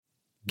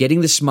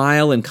Getting the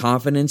smile and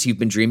confidence you've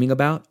been dreaming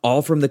about,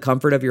 all from the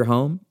comfort of your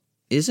home,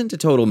 isn't a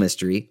total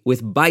mystery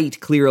with Byte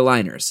clear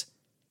aligners.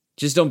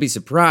 Just don't be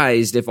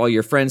surprised if all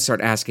your friends start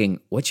asking,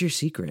 "What's your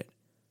secret?"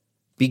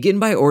 Begin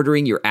by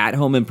ordering your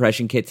at-home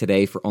impression kit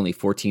today for only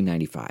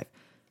 $14.95.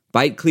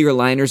 Byte clear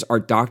aligners are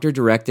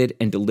doctor-directed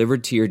and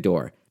delivered to your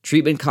door.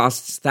 Treatment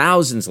costs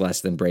thousands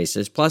less than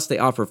braces, plus they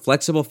offer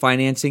flexible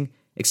financing,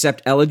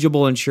 accept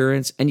eligible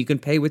insurance, and you can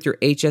pay with your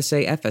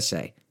HSA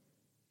FSA.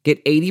 Get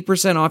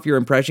 80% off your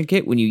impression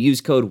kit when you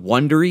use code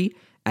WONDERY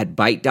at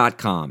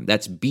Byte.com.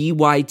 That's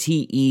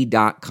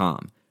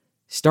BYTE.com.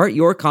 Start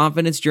your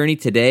confidence journey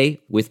today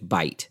with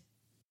Byte.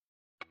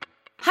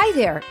 Hi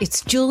there,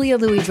 it's Julia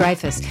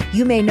Louis-Dreyfus.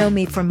 You may know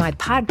me from my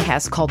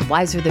podcast called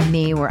Wiser Than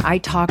Me, where I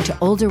talk to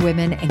older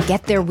women and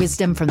get their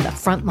wisdom from the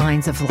front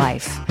lines of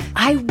life.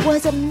 I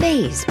was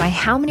amazed by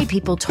how many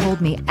people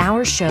told me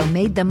our show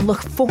made them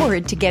look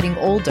forward to getting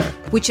older,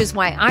 which is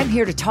why I'm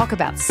here to talk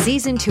about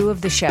season 2 of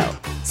the show.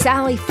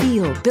 Sally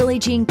Field, Billie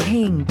Jean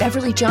King,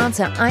 Beverly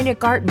Johnson, Ina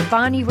Garten,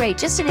 Bonnie Raitt,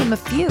 just to name a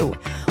few.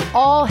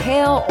 All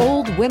hail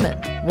old women.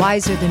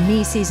 Wiser Than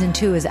Me season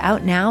 2 is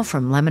out now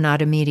from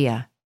Lemonada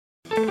Media.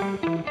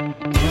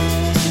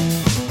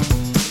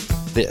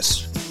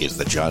 This is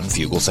the John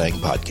Fugelsang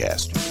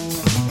Podcast.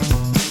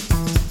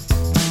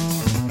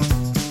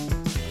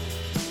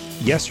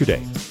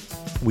 Yesterday,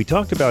 we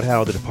talked about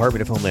how the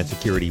Department of Homeland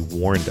Security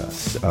warned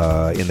us.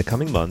 In the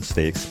coming months,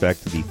 they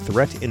expect the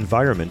threat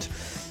environment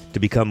to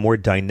become more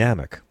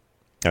dynamic,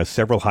 as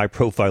several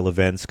high-profile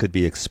events could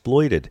be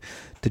exploited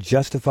to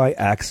justify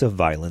acts of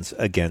violence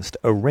against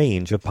a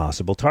range of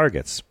possible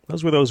targets.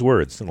 Those were those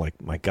words. And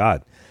like, my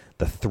God,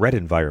 the threat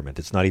environment.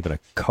 It's not even a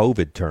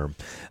COVID term.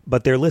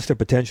 But their list of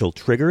potential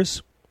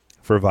triggers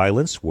for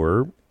violence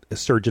were a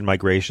surge in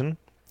migration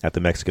at the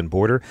Mexican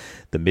border,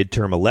 the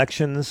midterm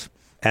elections,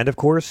 and, of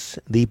course,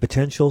 the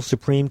potential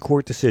Supreme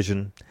Court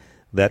decision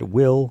that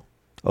will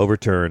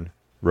overturn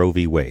Roe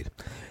v. Wade.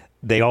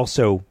 They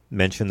also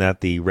mention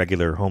that the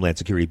regular Homeland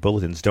Security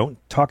bulletins don't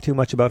talk too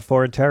much about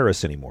foreign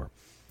terrorists anymore.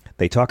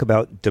 They talk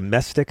about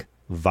domestic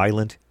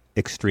violent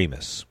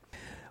extremists,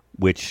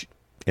 which,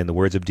 in the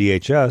words of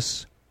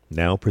DHS,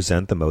 now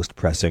present the most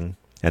pressing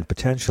and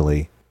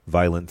potentially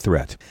violent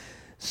threat.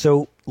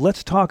 So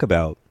let's talk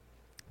about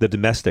the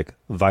domestic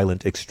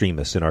violent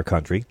extremists in our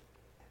country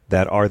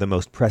that are the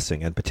most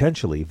pressing and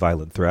potentially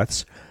violent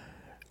threats.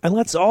 And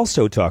let's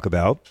also talk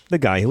about the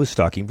guy who was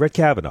stalking Brett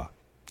Kavanaugh,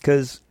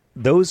 because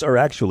those are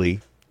actually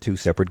two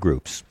separate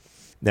groups.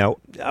 Now,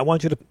 I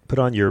want you to put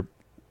on your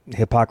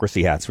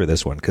hypocrisy hats for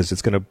this one, because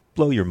it's going to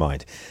blow your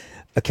mind.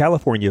 A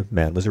California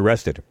man was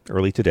arrested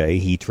early today.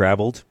 He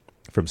traveled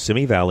from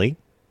Simi Valley,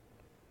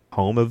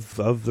 home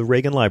of the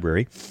Reagan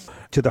Library,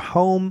 to the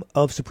home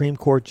of Supreme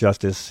Court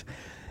Justice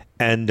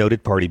and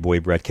noted party boy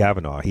Brett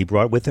Kavanaugh. He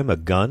brought with him a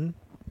gun,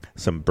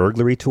 some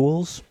burglary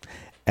tools,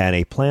 and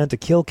a plan to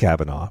kill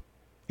Kavanaugh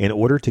in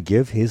order to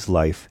give his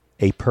life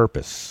a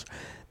purpose.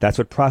 That's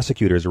what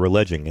prosecutors are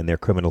alleging in their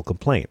criminal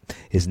complaint.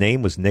 His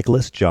name was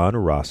Nicholas John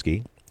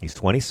Orosky. He's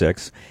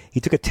 26. He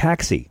took a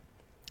taxi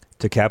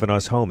to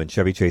Kavanaugh's home in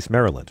Chevy Chase,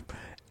 Maryland,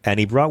 and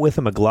he brought with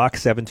him a Glock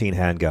 17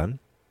 handgun,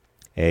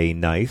 a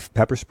knife,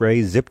 pepper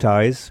spray, zip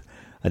ties,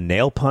 a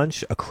nail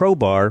punch, a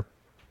crowbar,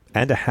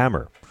 and a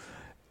hammer.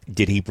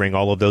 Did he bring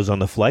all of those on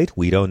the flight?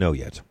 We don't know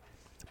yet.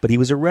 But he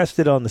was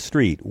arrested on the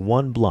street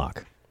 1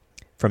 block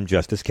from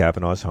Justice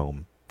Kavanaugh's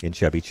home in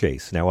Chevy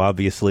Chase. Now,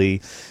 obviously,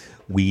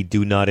 we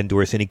do not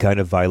endorse any kind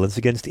of violence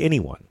against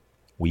anyone.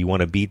 We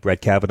want to beat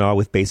Brett Kavanaugh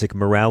with basic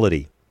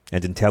morality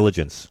and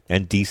intelligence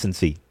and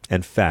decency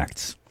and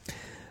facts.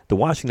 The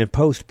Washington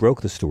Post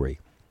broke the story,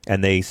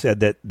 and they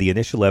said that the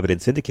initial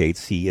evidence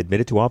indicates he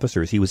admitted to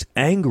officers he was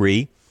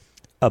angry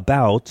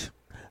about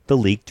the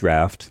leaked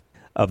draft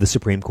of the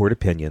Supreme Court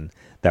opinion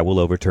that will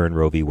overturn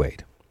Roe v.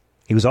 Wade.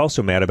 He was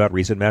also mad about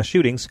recent mass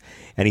shootings,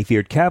 and he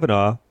feared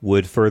Kavanaugh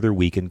would further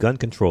weaken gun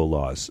control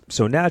laws.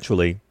 So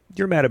naturally,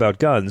 you're mad about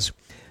guns.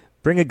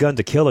 Bring a gun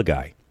to kill a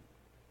guy.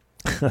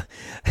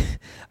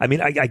 I mean,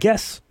 I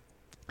guess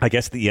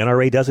the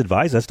NRA does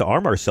advise us to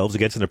arm ourselves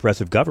against an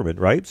oppressive government,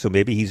 right? So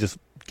maybe he's just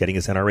getting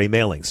his NRA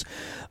mailings.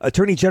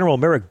 Attorney General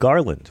Merrick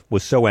Garland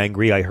was so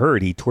angry, I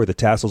heard he tore the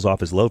tassels off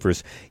his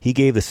loafers. He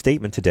gave a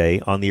statement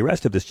today on the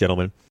arrest of this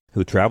gentleman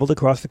who traveled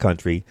across the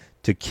country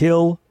to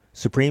kill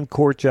Supreme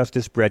Court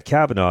Justice Brett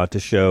Kavanaugh to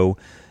show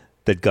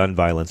that gun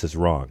violence is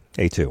wrong.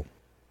 A2.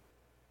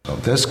 So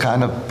this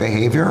kind of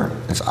behavior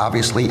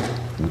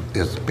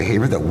is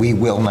behavior that we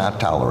will not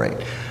tolerate.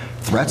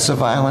 Threats of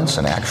violence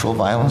and actual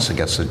violence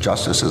against the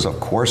justices, of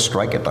course,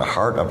 strike at the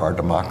heart of our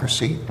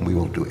democracy, and we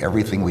will do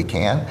everything we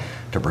can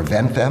to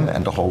prevent them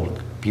and to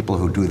hold people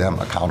who do them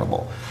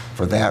accountable.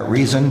 For that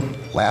reason,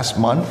 last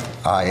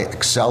month, I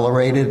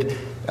accelerated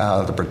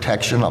the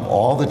protection of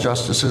all the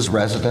justices'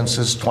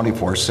 residences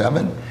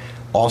 24/7.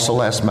 Also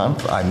last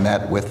month, I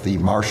met with the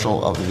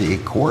marshal of the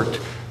court.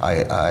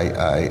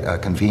 I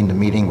convened a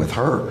meeting with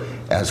her,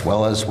 as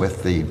well as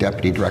with the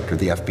deputy director of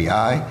the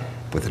FBI,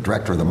 with the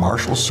director of the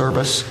Marshal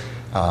Service,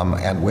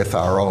 and with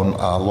our own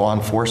law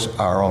enforcement,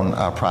 our own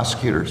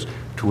prosecutors,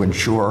 to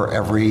ensure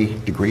every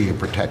degree of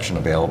protection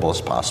available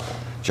as possible.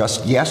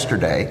 Just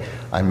yesterday,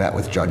 I met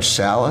with Judge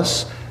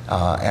Salas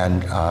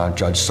and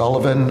Judge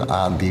Sullivan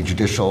on the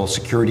Judicial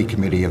Security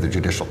Committee of the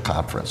Judicial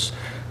Conference,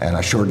 and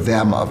assured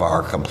them of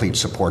our complete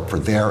support for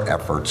their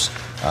efforts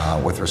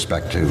with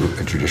respect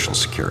to judicial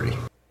security.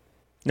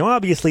 Now,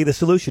 obviously, the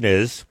solution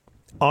is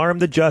arm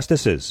the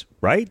justices,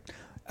 right?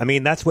 I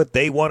mean, that's what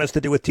they want us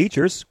to do with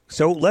teachers.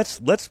 So let's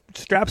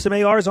strap some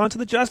ARs onto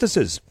the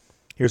justices.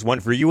 Here's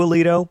one for you,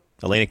 Alito.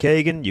 Elena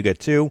Kagan, you get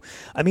two.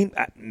 I mean,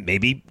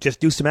 maybe just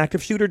do some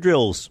active shooter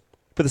drills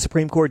for the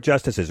Supreme Court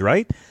justices,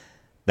 right?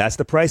 That's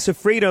the price of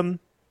freedom.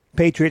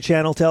 Patriot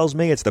Channel tells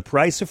me it's the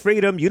price of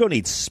freedom. You don't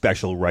need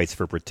special rights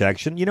for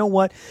protection. You know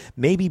what?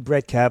 Maybe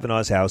Brett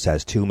Kavanaugh's house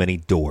has too many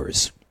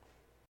doors.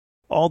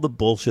 All the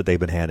bullshit they've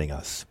been handing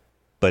us.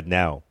 But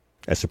now,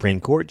 a Supreme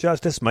Court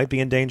justice might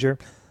be in danger.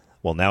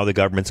 Well, now the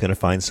government's going to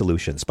find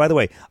solutions. By the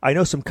way, I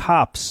know some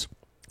cops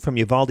from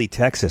Uvalde,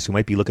 Texas, who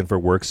might be looking for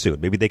work soon.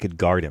 Maybe they could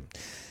guard him.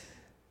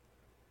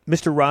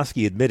 Mr.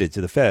 Roski admitted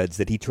to the feds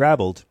that he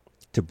traveled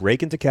to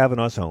break into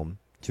Kavanaugh's home,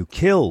 to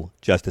kill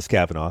Justice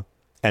Kavanaugh,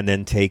 and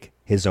then take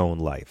his own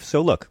life. So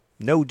look,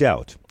 no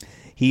doubt,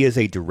 he is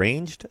a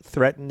deranged,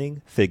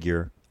 threatening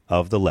figure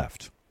of the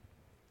left.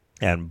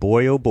 And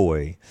boy, oh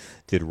boy,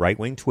 did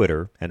right-wing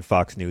Twitter and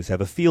Fox News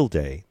have a field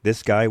day.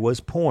 This guy was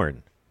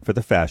porn for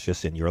the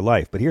fascists in your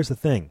life. But here's the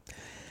thing.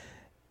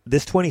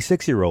 This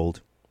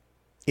 26-year-old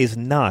is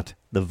not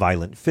the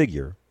violent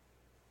figure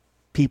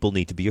people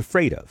need to be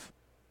afraid of.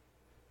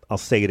 I'll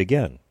say it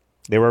again.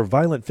 There are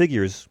violent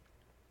figures,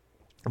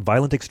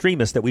 violent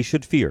extremists that we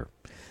should fear.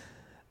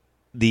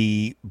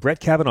 The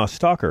Brett Kavanaugh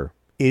stalker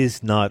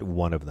is not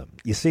one of them.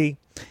 You see,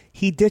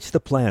 he ditched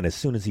the plan as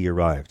soon as he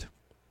arrived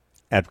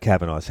at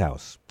Kavanaugh's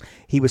house.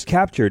 He was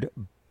captured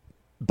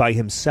by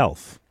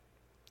himself.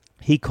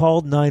 He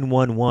called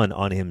 911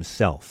 on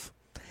himself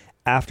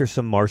after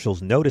some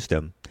marshals noticed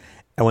him,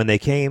 and when they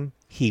came,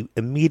 he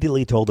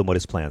immediately told them what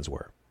his plans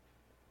were.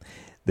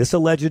 This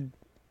alleged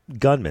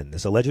gunman,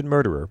 this alleged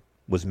murderer,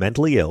 was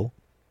mentally ill,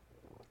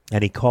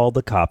 and he called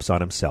the cops on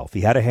himself.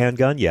 He had a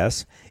handgun,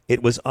 yes.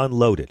 It was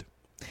unloaded.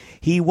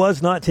 He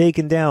was not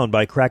taken down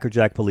by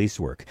crackerjack police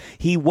work.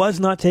 He was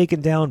not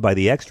taken down by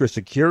the extra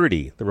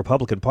security the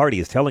Republican Party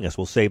is telling us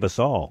will save us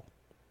all.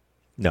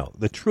 No,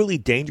 the truly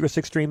dangerous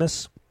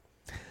extremists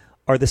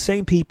are the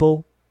same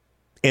people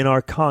in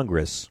our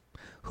Congress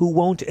who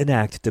won't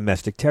enact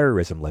domestic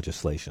terrorism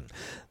legislation.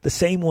 The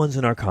same ones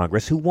in our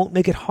Congress who won't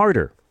make it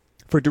harder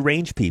for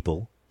deranged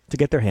people to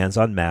get their hands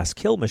on mass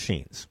kill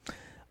machines.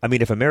 I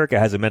mean, if America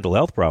has a mental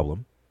health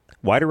problem,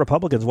 why do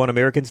Republicans want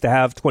Americans to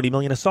have 20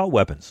 million assault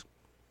weapons?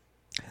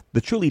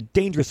 The truly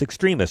dangerous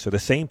extremists are the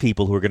same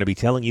people who are going to be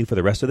telling you for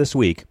the rest of this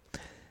week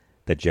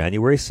that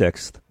January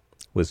 6th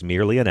was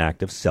merely an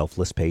act of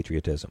selfless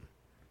patriotism.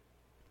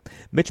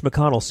 Mitch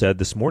McConnell said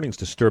this morning's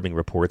disturbing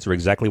reports are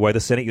exactly why the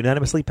Senate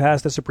unanimously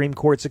passed a Supreme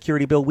Court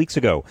security bill weeks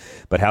ago,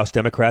 but House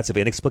Democrats have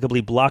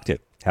inexplicably blocked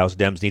it. House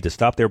Dems need to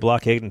stop their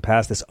blockade and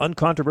pass this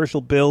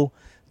uncontroversial bill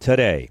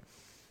today.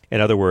 In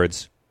other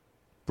words,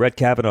 Brett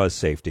Kavanaugh's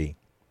safety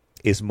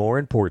is more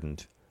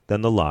important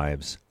than the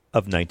lives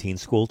of 19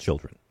 school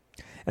children.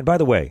 And by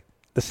the way,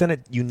 the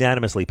Senate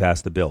unanimously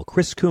passed the bill.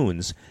 Chris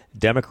Coons,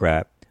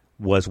 Democrat,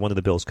 was one of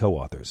the bill's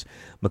co-authors.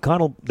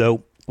 McConnell,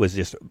 though, was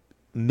just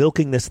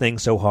milking this thing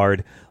so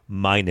hard,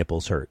 my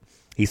nipples hurt.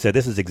 He said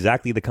this is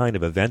exactly the kind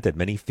of event that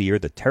many fear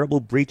the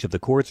terrible breach of the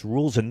court's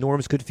rules and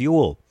norms could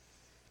fuel.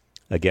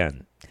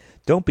 Again,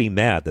 don't be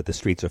mad that the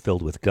streets are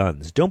filled with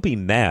guns. Don't be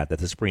mad that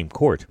the Supreme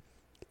Court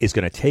is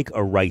going to take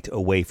a right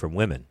away from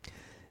women.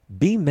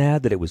 Be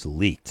mad that it was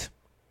leaked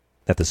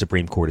that the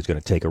Supreme Court is going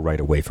to take a right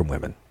away from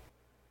women.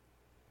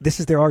 This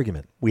is their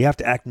argument. We have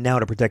to act now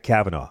to protect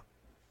Kavanaugh.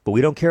 But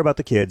we don't care about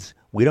the kids.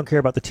 We don't care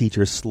about the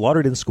teachers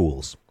slaughtered in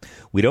schools.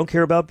 We don't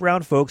care about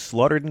brown folks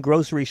slaughtered in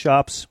grocery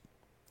shops.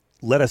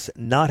 Let us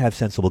not have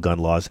sensible gun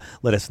laws.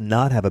 Let us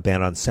not have a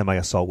ban on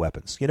semi-assault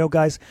weapons. You know,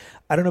 guys,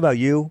 I don't know about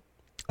you.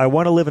 I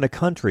want to live in a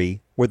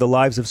country where the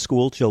lives of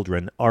school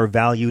children are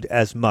valued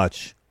as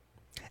much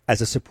as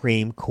a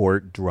Supreme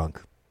Court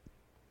drunk.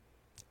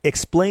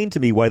 Explain to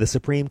me why the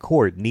Supreme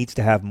Court needs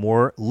to have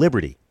more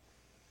liberty,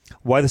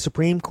 why the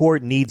Supreme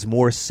Court needs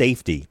more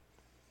safety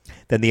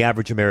than the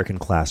average American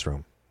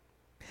classroom.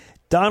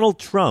 Donald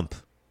Trump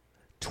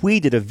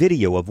tweeted a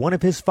video of one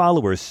of his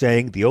followers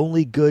saying the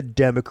only good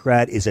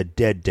Democrat is a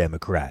dead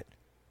Democrat.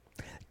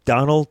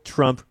 Donald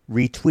Trump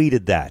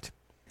retweeted that.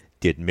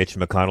 Did Mitch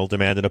McConnell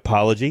demand an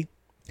apology?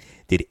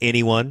 Did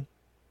anyone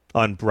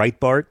on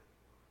Breitbart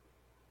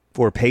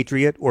or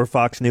Patriot or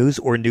Fox News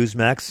or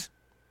Newsmax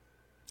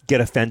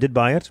get offended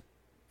by it?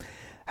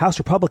 House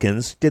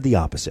Republicans did the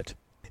opposite.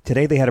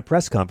 Today they had a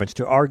press conference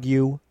to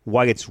argue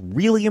why it's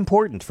really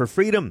important for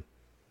freedom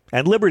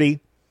and liberty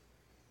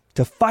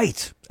to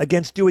fight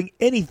against doing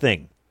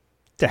anything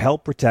to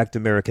help protect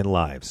American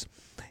lives.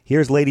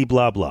 Here's Lady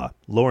Blah Blah,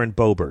 Lauren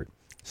Boebert,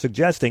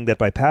 suggesting that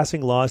by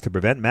passing laws to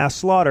prevent mass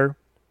slaughter,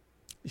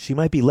 she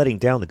might be letting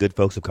down the good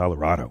folks of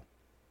Colorado.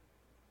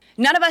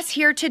 None of us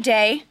here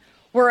today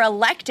were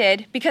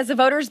elected because the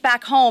voters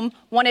back home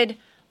wanted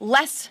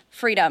less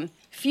freedom,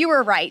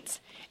 fewer rights,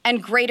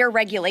 and greater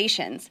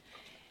regulations.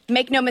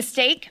 Make no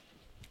mistake,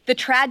 the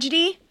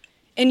tragedy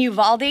in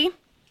Uvalde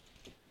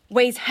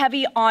weighs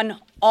heavy on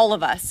all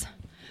of us.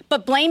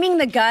 But blaming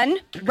the gun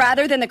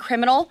rather than the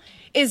criminal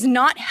is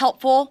not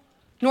helpful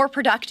nor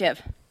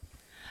productive.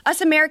 Us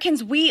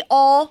Americans, we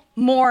all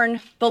mourn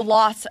the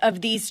loss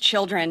of these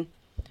children.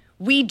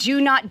 We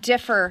do not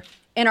differ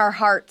in our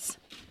hearts.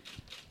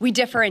 We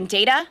differ in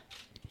data,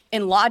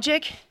 in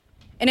logic,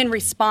 and in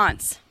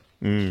response.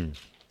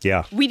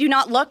 Yeah. We do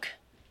not look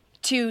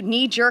to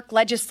knee-jerk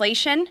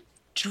legislation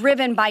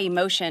driven by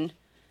emotion.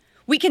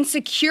 We can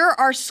secure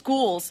our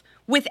schools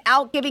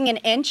without giving an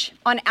inch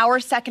on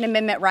our Second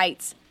Amendment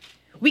rights.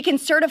 We can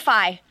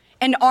certify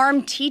and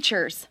arm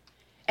teachers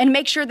and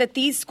make sure that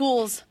these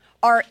schools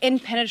are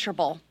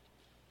impenetrable.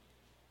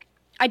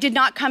 I did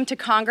not come to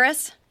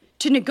Congress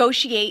to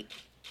negotiate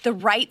the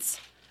rights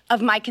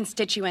of my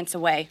constituents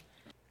away.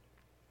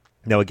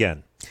 Now,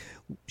 again,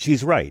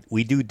 she's right.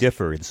 We do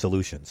differ in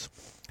solutions.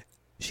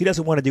 She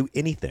doesn't want to do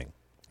anything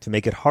to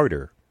make it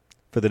harder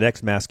for the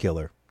next mass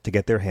killer to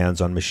get their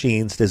hands on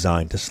machines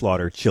designed to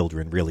slaughter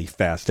children really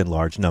fast in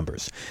large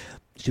numbers.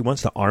 She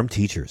wants to arm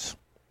teachers.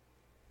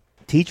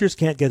 Teachers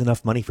can't get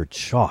enough money for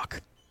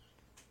chalk.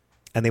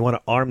 And they want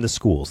to arm the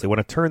schools. They want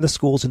to turn the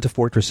schools into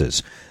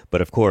fortresses.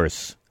 But of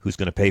course, who's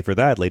going to pay for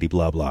that, Lady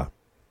Blah Blah?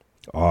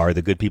 Are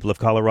the good people of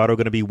Colorado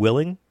going to be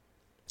willing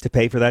to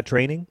pay for that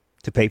training,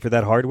 to pay for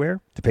that hardware,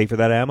 to pay for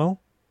that ammo?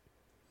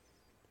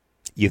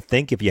 You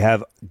think if you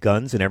have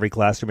guns in every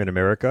classroom in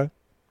America,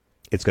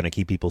 it's going to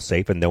keep people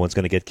safe and no one's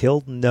going to get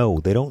killed? No,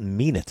 they don't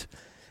mean it.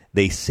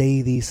 They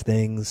say these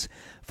things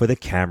for the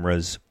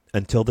cameras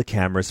until the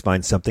cameras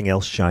find something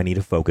else shiny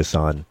to focus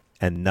on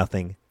and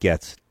nothing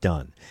gets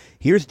done.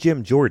 Here's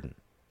Jim Jordan.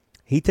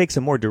 He takes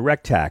a more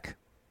direct tack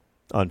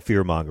on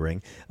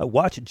fear-mongering.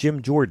 Watch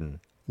Jim Jordan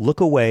look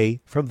away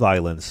from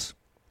violence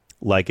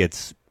like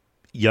it's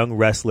young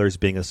wrestlers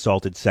being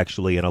assaulted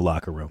sexually in a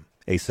locker room.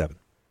 A7.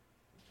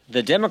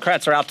 The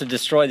Democrats are out to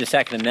destroy the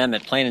Second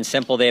Amendment, plain and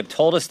simple. They have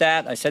told us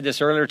that. I said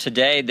this earlier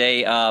today.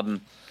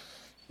 The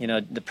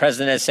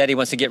president has said he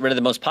wants to get rid of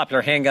the most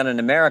popular handgun in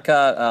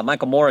America.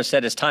 Michael Moore has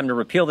said it's time to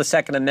repeal the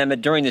Second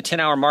Amendment. During the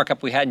 10-hour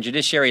markup we had in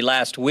Judiciary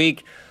last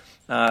week,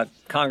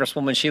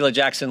 Congresswoman Sheila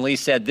Jackson-Lee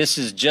said this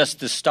is just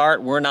the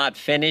start. We're not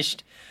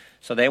finished.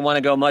 So they want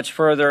to go much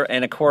further.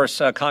 And, of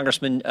course,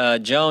 Congressman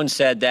Jones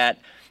said that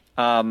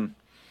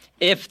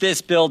if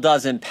this bill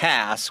doesn't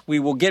pass, we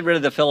will get rid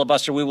of the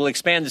filibuster. We will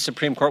expand the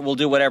Supreme Court. We'll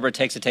do whatever it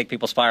takes to take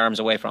people's firearms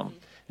away from them.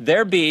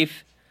 Their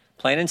beef,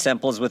 plain and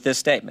simple, is with this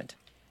statement.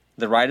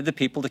 The right of the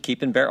people to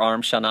keep and bear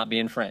arms shall not be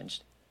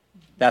infringed.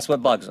 That's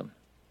what bugs them.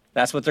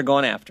 That's what they're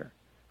going after.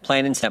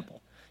 Plain and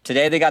simple.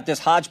 Today they got this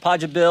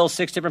hodgepodge of bills,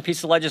 6 different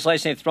pieces of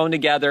legislation they've thrown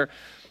together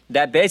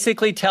that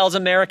basically tells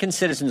American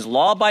citizens,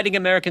 law-abiding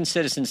American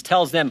citizens,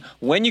 tells them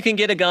when you can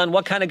get a gun,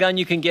 what kind of gun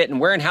you can get, and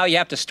where and how you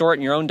have to store it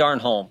in your own darn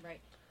home. Right.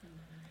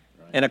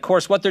 And, of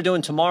course, what they're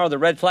doing tomorrow, the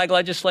red flag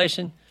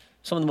legislation,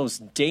 some of the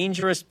most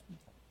dangerous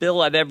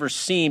bill I've ever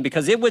seen,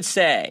 because it would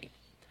say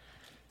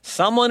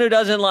someone who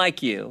doesn't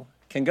like you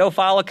can go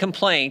file a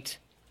complaint.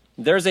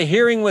 There's a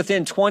hearing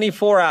within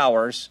 24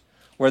 hours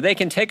where they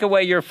can take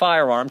away your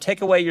firearm,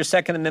 take away your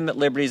Second Amendment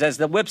liberties. As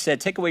the whip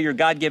said, take away your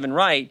God-given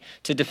right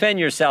to defend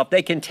yourself.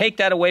 They can take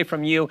that away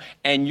from you,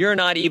 and you're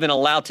not even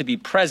allowed to be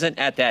present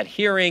at that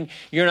hearing.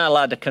 You're not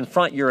allowed to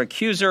confront your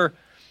accuser.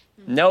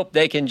 Nope,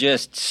 they can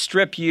just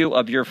strip you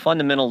of your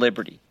fundamental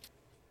liberty.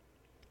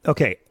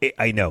 Okay,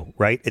 I know,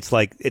 right? It's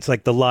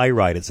like the lie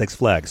ride at Six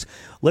Flags.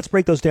 Let's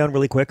break those down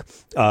really quick.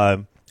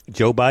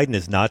 Joe Biden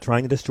is not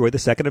trying to destroy the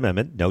Second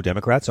Amendment. No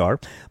Democrats are.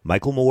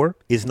 Michael Moore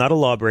is not a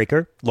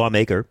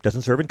lawmaker,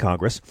 doesn't serve in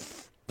Congress.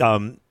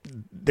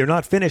 They're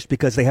not finished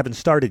because they haven't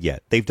started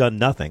yet. They've done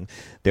nothing.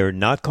 They're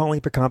not calling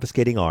for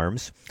confiscating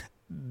arms.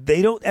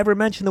 They don't ever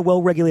mention the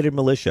well-regulated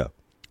militia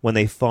when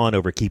they fawn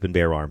over keep and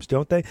bear arms,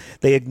 don't they?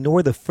 They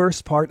ignore the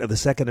first part of the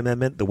Second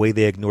Amendment the way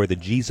they ignore the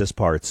Jesus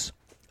parts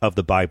of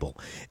the Bible.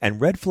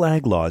 And red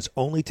flag laws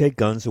only take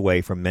guns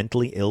away from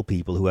mentally ill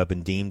people who have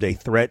been deemed a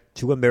threat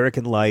to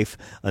American life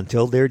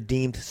until they're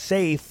deemed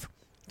safe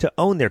to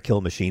own their kill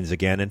machines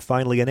again. And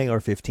finally, an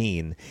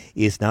AR-15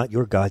 is not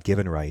your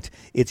God-given right.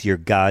 It's your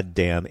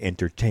goddamn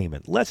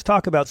entertainment. Let's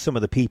talk about some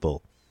of the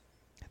people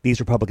these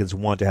Republicans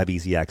want to have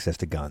easy access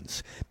to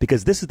guns,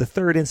 because this is the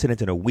third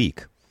incident in a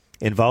week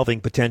involving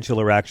potential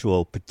or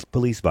actual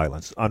police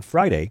violence. On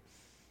Friday,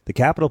 the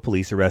Capitol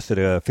Police arrested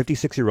a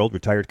 56-year-old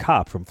retired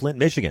cop from Flint,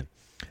 Michigan,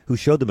 who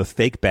showed them a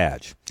fake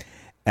badge.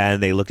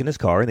 And they looked in his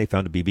car and they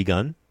found a BB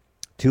gun,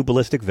 2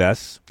 ballistic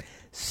vests,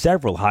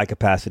 several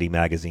high-capacity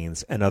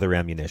magazines, and other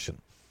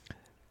ammunition.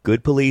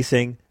 Good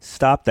policing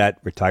stopped that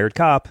retired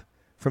cop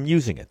from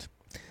using it.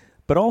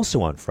 But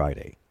also on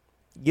Friday,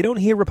 you don't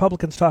hear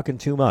Republicans talking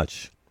too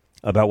much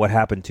about what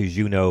happened to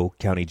Juneau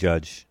County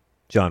Judge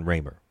John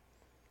Raymer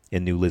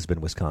in New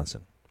Lisbon,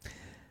 Wisconsin.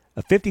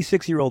 A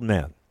 56-year-old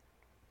man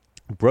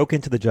broke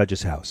into the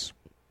judge's house,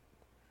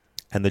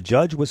 and the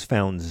judge was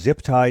found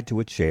zip-tied to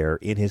a chair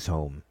in his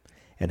home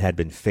and had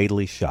been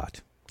fatally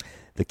shot.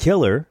 The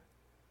killer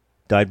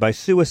died by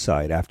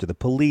suicide after the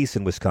police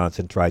in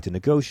Wisconsin tried to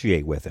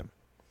negotiate with him.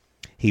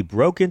 He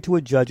broke into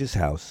a judge's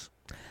house,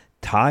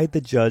 tied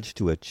the judge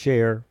to a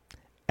chair,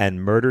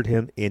 and murdered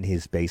him in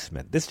his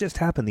basement. This just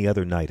happened the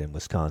other night in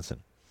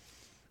Wisconsin.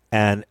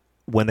 And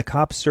when the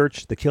cops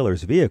searched the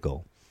killer's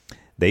vehicle,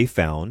 they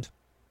found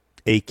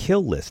a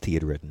kill list he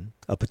had written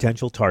of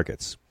potential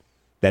targets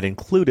that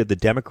included the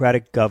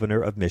Democratic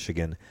governor of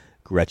Michigan,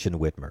 Gretchen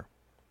Whitmer.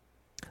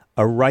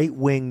 A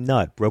right-wing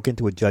nut broke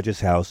into a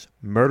judge's house,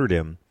 murdered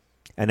him,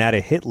 and had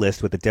a hit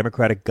list with the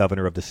Democratic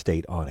governor of the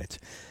state on it.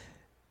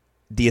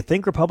 Do you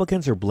think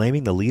Republicans are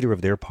blaming the leader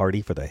of their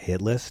party for the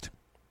hit list?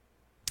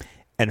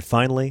 And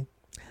finally,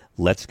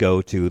 let's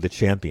go to the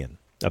champion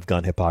of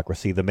gun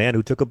hypocrisy, the man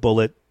who took a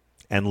bullet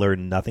and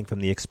learned nothing from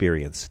the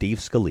experience, Steve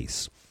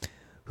Scalise,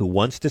 who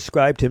once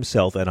described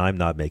himself, and I'm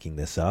not making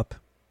this up,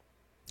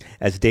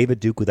 as David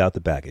Duke without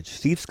the baggage.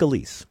 Steve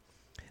Scalise,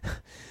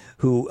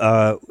 who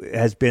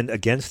has been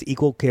against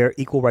equal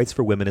rights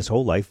for women his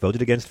whole life,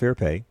 voted against fair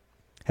pay,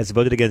 has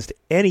voted against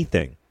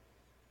anything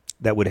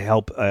that would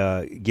help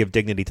give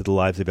dignity to the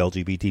lives of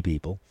LGBT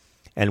people.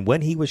 And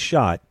when he was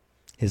shot,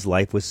 his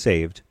life was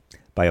saved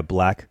by a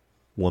black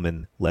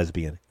woman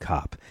lesbian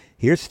cop.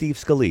 Here's Steve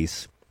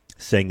Scalise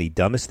saying the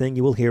dumbest thing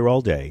you will hear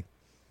all day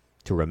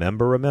to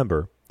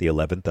remember the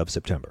 11th of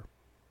September.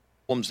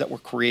 That were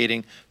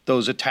creating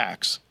those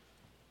attacks.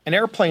 And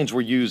airplanes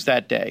were used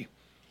that day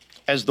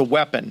as the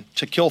weapon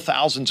to kill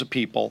thousands of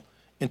people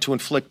and to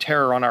inflict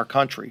terror on our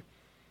country.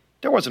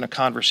 There wasn't a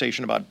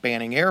conversation about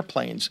banning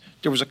airplanes.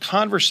 There was a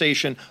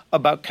conversation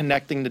about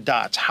connecting the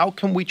dots. How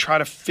can we try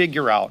to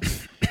figure out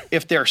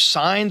if there are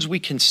signs we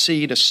can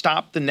see to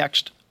stop the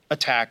next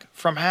attack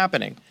from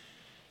happening?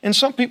 And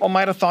some people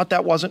might have thought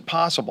that wasn't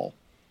possible.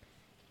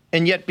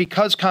 And yet,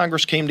 because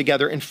Congress came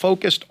together and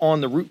focused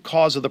on the root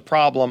cause of the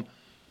problem,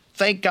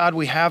 thank God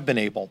we have been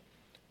able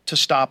to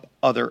stop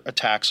other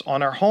attacks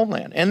on our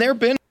homeland. And there have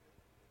been...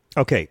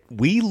 Okay,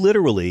 we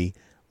literally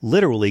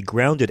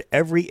grounded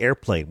every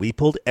airplane. We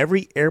pulled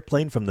every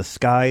airplane from the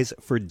skies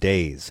for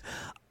days.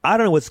 I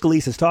don't know what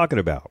Scalise is talking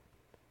about.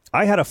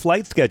 I had a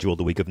flight scheduled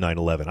the week of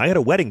 9/11. I had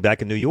a wedding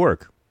back in New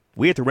York.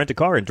 We had to rent a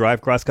car and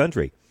drive cross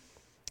country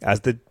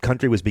as the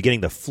country was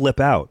beginning to flip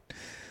out.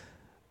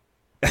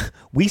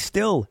 We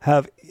still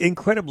have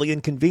incredibly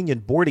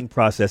inconvenient boarding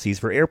processes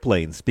for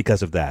airplanes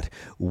because of that.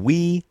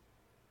 We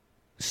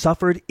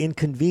suffered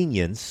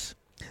inconvenience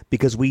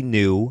because we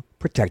knew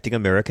protecting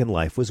American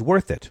life was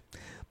worth it.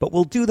 But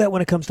we'll do that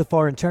when it comes to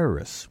foreign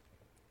terrorists.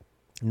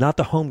 Not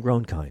the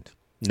homegrown kind.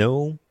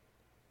 No,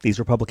 these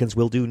Republicans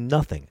will do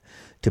nothing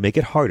to make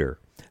it harder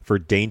for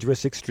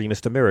dangerous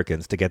extremist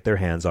Americans to get their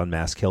hands on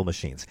mass kill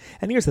machines.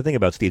 And here's the thing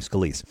about Steve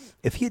Scalise.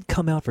 If he had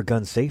come out for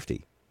gun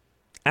safety,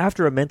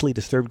 after a mentally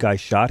disturbed guy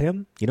shot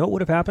him, you know what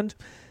would have happened?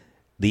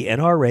 The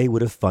NRA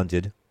would have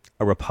funded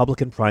a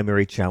Republican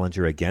primary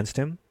challenger against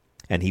him,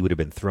 and he would have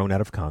been thrown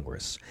out of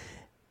Congress.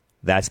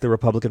 That's the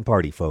Republican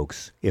Party,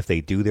 folks. If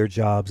they do their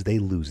jobs, they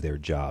lose their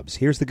jobs.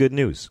 Here's the good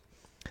news.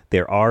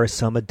 There are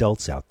some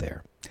adults out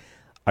there.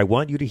 I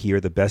want you to hear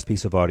the best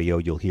piece of audio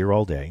you'll hear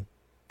all day.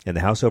 In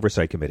the House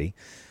Oversight Committee,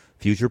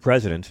 future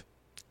President,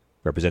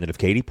 Representative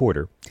Katie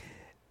Porter,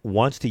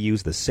 wants to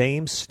use the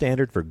same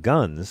standard for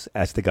guns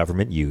as the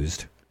government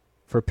used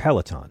for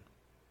Peloton.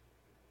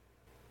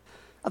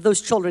 Of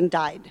those children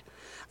died.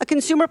 A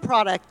consumer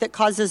product that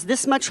causes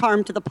this much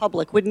harm to the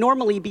public would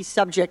normally be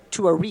subject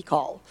to a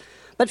recall.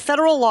 But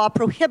federal law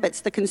prohibits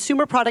the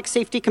Consumer Product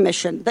Safety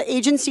Commission, the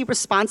agency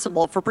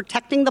responsible for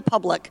protecting the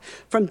public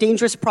from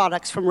dangerous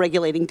products from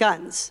regulating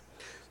guns.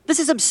 This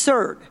is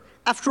absurd.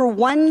 After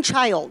one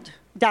child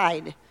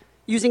died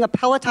using a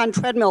Peloton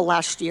treadmill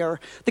last year,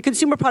 the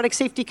Consumer Product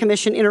Safety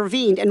Commission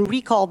intervened and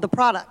recalled the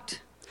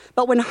product.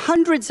 But when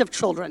hundreds of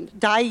children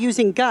die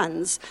using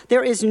guns,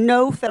 there is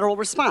no federal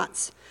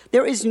response.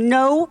 There is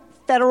no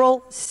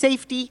federal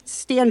safety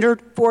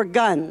standard for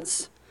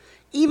guns.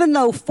 Even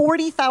though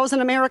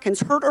 40,000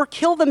 Americans hurt or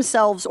kill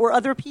themselves or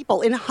other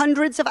people in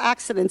hundreds of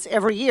accidents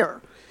every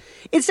year.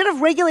 Instead of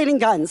regulating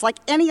guns like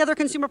any other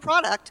consumer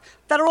product,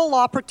 federal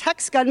law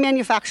protects gun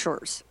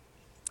manufacturers.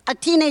 A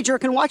teenager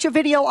can watch a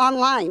video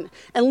online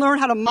and learn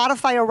how to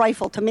modify a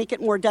rifle to make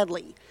it more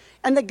deadly.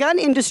 And the gun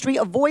industry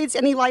avoids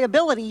any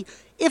liability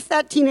if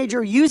that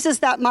teenager uses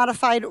that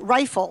modified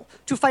rifle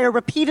to fire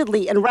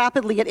repeatedly and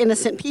rapidly at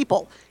innocent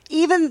people,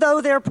 even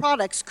though their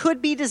products could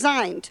be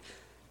designed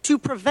to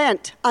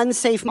prevent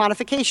unsafe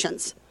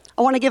modifications.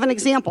 I want to give an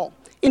example.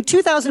 In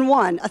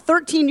 2001, a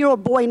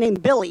 13-year-old boy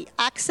named Billy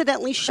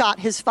accidentally shot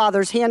his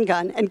father's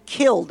handgun and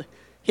killed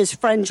his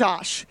friend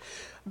Josh.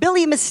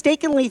 Billy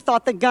mistakenly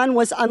thought the gun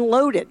was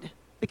unloaded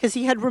because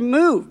he had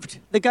removed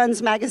the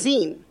gun's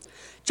magazine.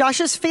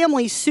 Josh's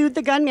family sued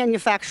the gun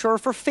manufacturer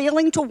for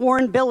failing to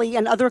warn Billy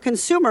and other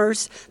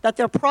consumers that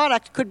their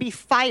product could be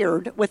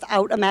fired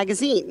without a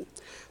magazine.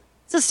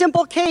 It's a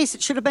simple case.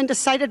 It should have been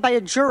decided by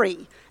a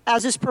jury,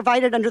 as is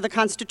provided under the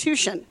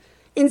Constitution.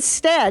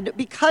 Instead,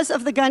 because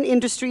of the gun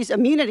industry's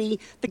immunity,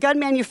 the gun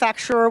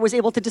manufacturer was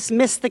able to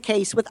dismiss the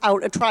case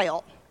without a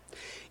trial.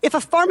 If a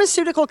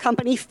pharmaceutical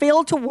company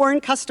failed to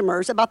warn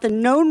customers about the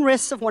known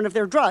risks of one of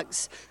their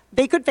drugs,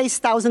 they could face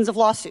thousands of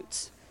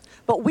lawsuits.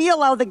 But we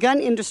allow the gun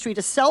industry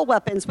to sell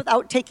weapons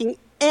without taking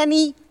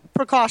any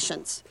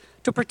precautions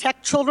to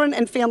protect children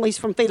and families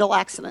from fatal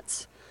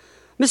accidents.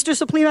 Mr.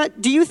 Suplima,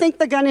 do you think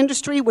the gun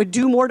industry would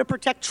do more to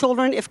protect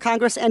children if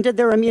Congress ended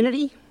their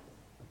immunity?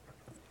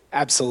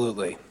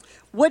 Absolutely.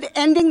 Would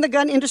ending the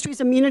gun industry's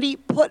immunity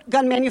put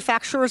gun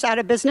manufacturers out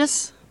of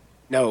business?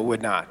 No, it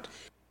would not.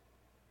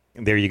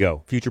 There you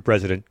go. Future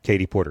President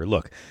Katie Porter.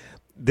 Look,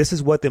 this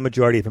is what the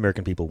majority of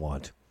American people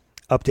want.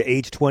 Up to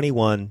age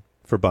 21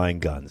 for buying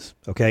guns.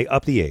 Okay?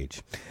 Up the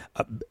age.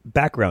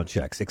 Background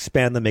checks.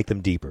 Expand them, make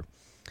them deeper.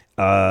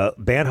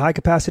 Ban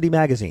high-capacity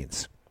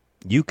magazines.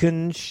 You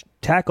can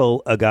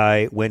tackle a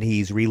guy when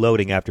he's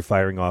reloading after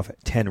firing off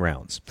 10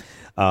 rounds.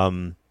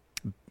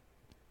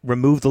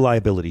 Remove the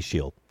liability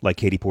shield, like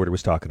Katie Porter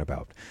was talking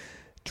about.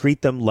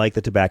 Treat them like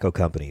the tobacco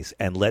companies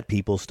and let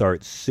people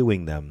start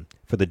suing them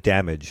for the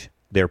damage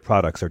their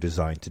products are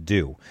designed to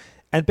do.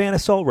 And ban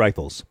assault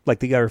rifles, like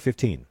the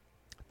AR-15.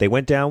 They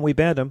went down, we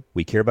banned them.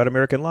 We care about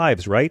American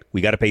lives, right? We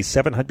got to pay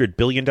 $700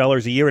 billion a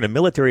year in a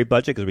military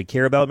budget because we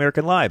care about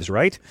American lives,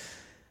 right?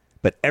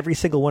 But every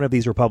single one of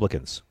these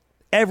Republicans,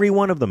 every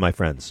one of them, my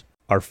friends,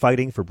 are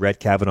fighting for Brett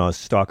Kavanaugh's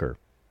stalker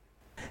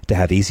to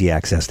have easy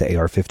access to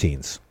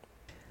AR-15s.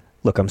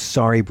 Look, I'm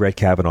sorry Brett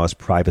Kavanaugh's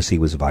privacy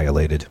was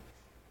violated.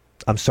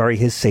 I'm sorry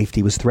his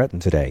safety was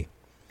threatened today.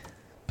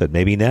 But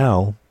maybe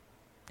now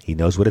he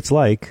knows what it's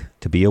like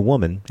to be a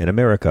woman in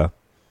America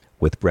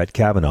with Brett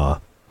Kavanaugh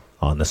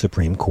on the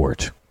Supreme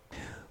Court.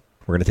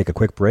 We're going to take a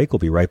quick break. We'll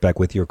be right back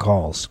with your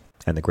calls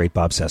and the great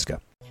Bob Cesca.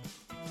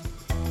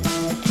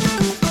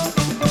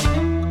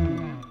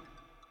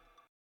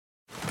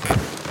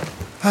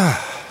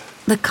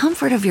 The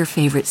comfort of your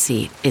favorite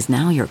seat is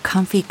now your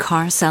comfy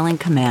car-selling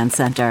command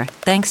center,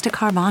 thanks to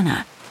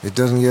Carvana. It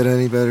doesn't get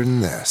any better than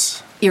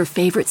this. Your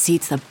favorite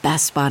seat's the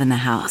best spot in the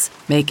house.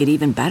 Make it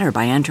even better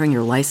by entering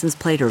your license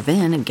plate or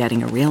VIN and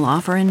getting a real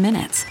offer in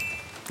minutes.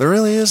 There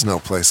really is no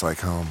place like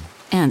home.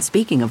 And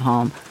speaking of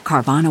home,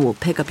 Carvana will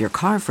pick up your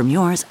car from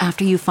yours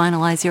after you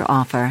finalize your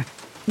offer.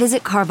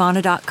 Visit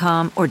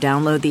Carvana.com or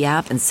download the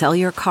app and sell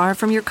your car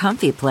from your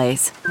comfy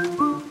place.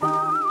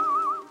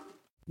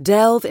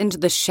 Delve into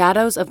the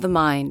shadows of the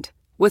mind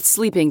with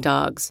Sleeping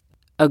Dogs,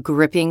 a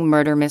gripping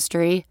murder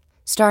mystery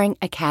starring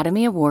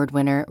Academy Award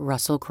winner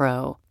Russell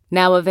Crowe.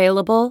 Now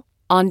available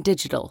on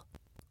digital.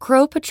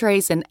 Crowe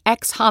portrays an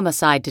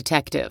ex-homicide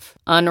detective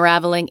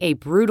unraveling a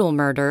brutal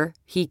murder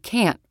he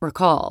can't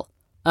recall.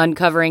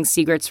 Uncovering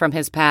secrets from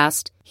his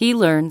past, he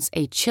learns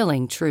a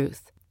chilling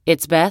truth.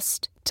 It's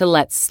best to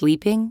let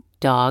sleeping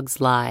dogs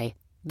lie.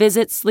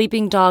 Visit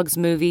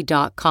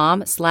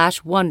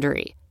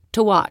sleepingdogsmovie.com/Wondery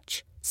to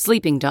watch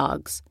Sleeping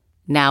Dogs,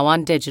 now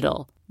on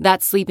digital.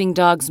 That's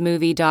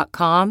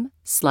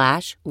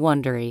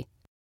sleepingdogsmovie.com/Wondery.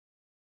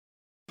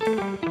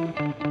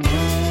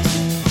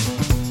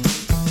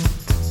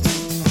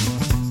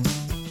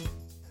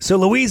 So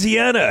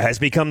Louisiana has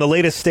become the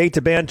latest state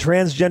to ban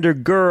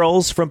transgender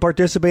girls from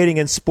participating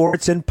in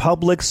sports in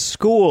public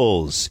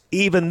schools,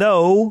 even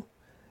though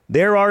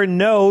there are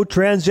no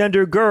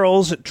transgender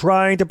girls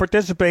trying to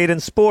participate in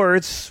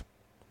sports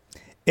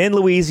in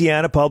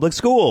Louisiana public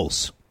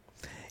schools.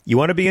 You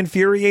want to be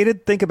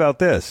infuriated? Think about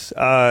this.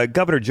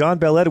 Governor John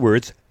Bel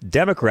Edwards,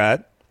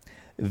 Democrat,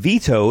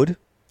 vetoed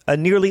a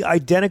nearly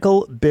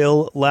identical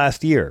bill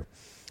last year.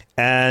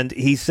 And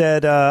he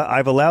said,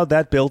 I've allowed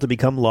that bill to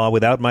become law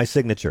without my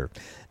signature,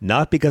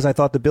 not because I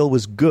thought the bill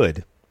was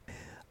good.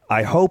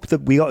 I hope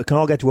that we can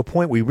all get to a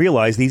point we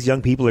realize these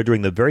young people are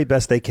doing the very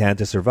best they can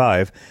to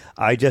survive.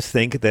 I just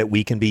think that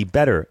we can be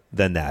better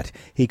than that.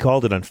 He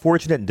called it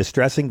unfortunate and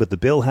distressing, but the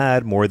bill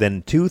had more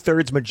than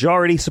 2/3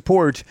 majority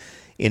support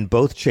in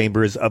both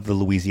chambers of the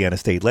Louisiana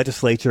state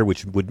legislature,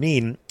 which would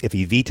mean if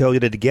he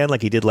vetoed it again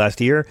like he did last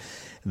year,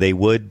 they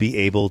would be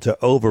able to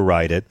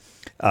override it.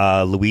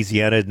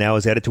 Louisiana now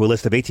is added to a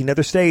list of 18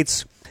 other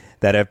states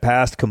that have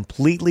passed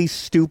completely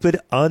stupid,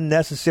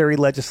 unnecessary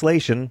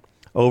legislation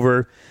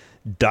over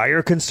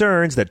dire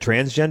concerns that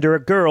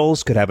transgender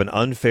girls could have an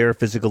unfair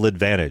physical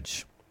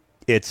advantage.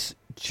 It's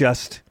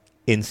just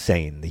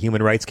insane. The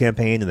Human Rights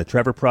Campaign and the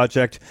Trevor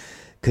Project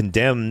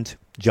condemned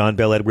John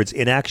Bel Edwards'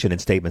 inaction in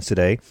statements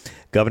today.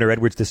 Governor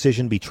Edwards'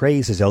 decision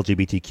betrays his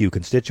LGBTQ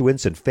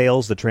constituents and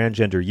fails the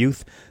transgender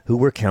youth who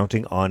were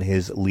counting on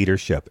his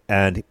leadership.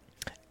 And,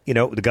 you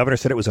know, the governor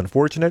said it was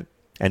unfortunate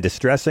and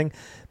distressing,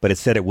 but it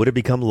said it would have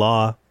become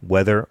law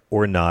whether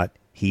or not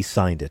he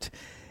signed it.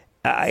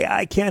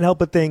 I can't help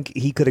but think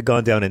he could have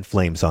gone down in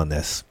flames on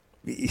this.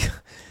 You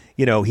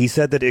know, he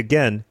said that,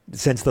 again,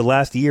 since the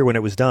last year when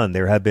it was done,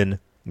 there have been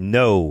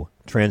no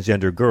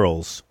transgender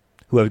girls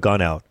who have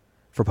gone out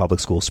for public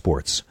school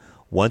sports.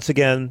 Once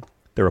again,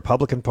 the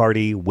Republican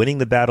Party winning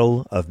the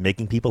battle of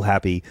making people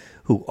happy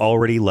who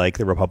already like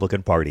the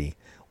Republican Party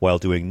while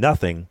doing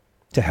nothing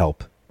to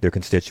help their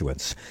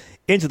constituents.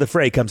 Into the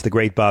fray comes the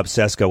great Bob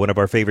Cesca, one of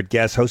our favorite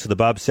guests, host of the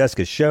Bob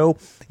Cesca Show.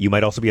 You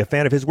might also be a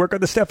fan of his work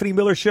on the Stephanie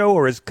Miller Show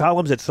or his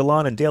columns at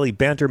Salon and Daily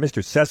Banter.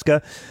 Mr.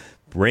 Cesca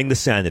Bring the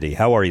sanity.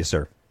 How are you,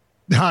 sir?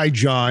 Hi,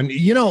 John.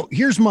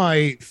 Here's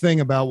my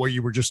thing about what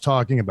you were just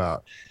talking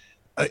about.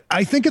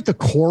 I think at the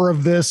core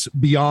of this,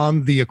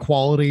 beyond the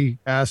equality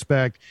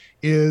aspect,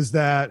 is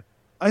that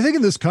I think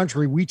in this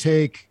country, we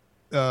take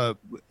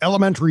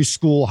elementary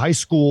school, high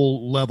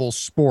school level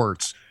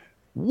sports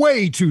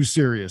way too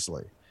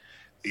seriously.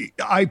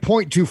 I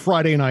point to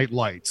Friday Night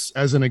Lights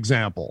as an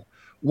example,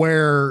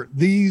 where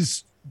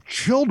these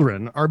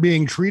children are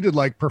being treated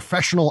like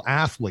professional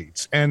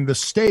athletes, and the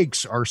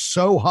stakes are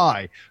so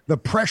high. The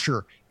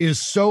pressure is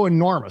so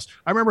enormous.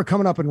 I remember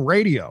coming up in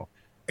radio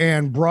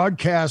and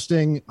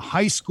broadcasting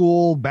high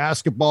school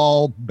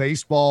basketball,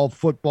 baseball,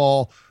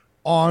 football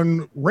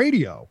on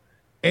radio,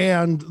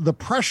 and the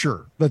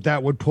pressure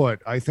that would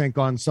put, I think,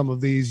 on some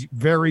of these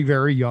very,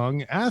 very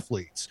young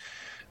athletes.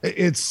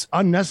 It's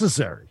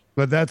unnecessary.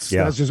 But that's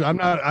just, I'm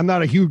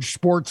not a huge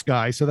sports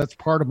guy, so that's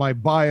part of my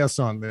bias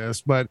on this.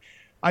 But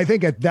I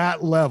think at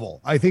that level,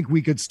 I think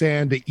we could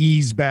stand to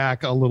ease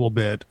back a little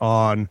bit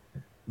on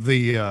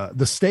the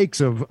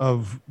stakes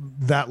of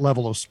that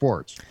level of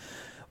sports.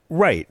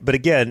 Right. But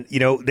again,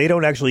 they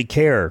don't actually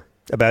care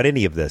about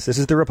any of this. This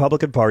is the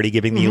Republican Party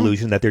giving the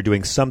illusion that they're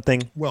doing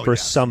something for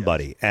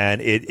somebody. Yes.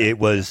 And it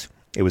was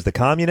the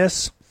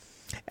communists,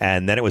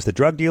 and then it was the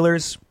drug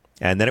dealers,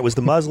 and then it was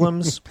the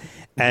Muslims.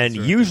 And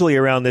usually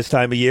around this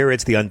time of year,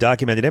 it's the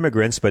undocumented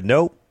immigrants. But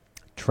no,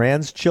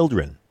 trans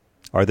children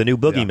are the new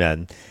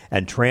boogeymen.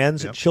 And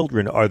trans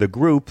children are the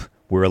group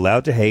we're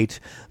allowed to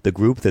hate, the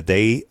group that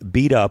they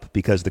beat up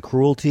because the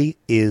cruelty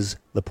is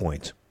the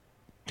point.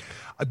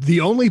 The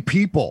only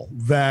people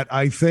that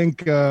I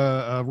think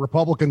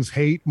Republicans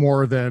hate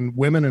more than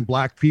women and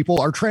black people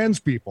are trans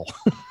people.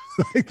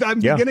 I'm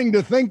beginning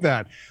to think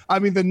that. I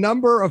mean, the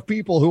number of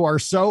people who are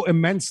so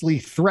immensely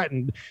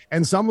threatened,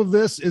 and some of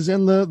this is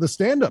in the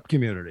stand-up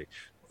community,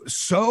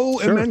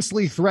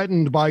 immensely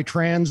threatened by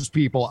trans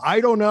people.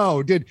 I don't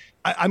know.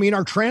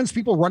 Are trans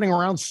people running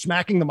around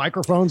smacking the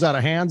microphones out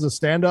of hands of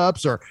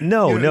stand-ups? Or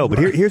No, but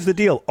here's the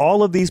deal.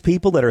 All of these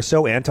people that are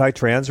so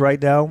anti-trans right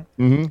now,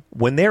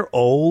 when they're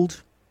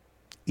old,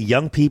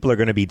 young people are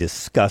going to be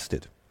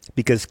disgusted.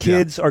 Because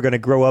kids are going to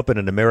grow up in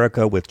an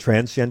America with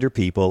transgender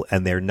people,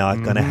 and they're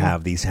not going to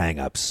have these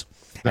hang-ups.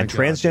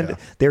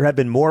 There have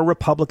been more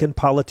Republican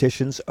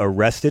politicians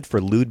arrested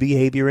for lewd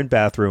behavior in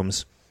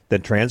bathrooms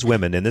than trans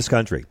women in this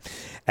country.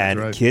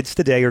 And kids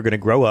today are going to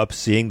grow up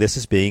seeing this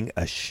as being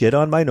a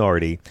shit-on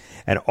minority.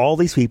 And all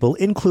these people,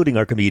 including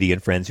our comedian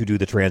friends who do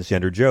the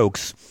transgender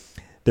jokes,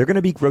 they're going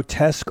to be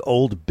grotesque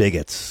old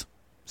bigots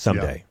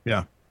someday.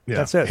 Yeah.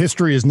 That's it.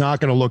 History is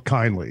not going to look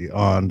kindly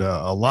on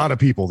a lot of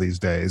people these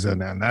days, and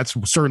that's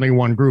certainly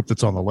one group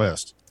that's on the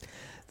list.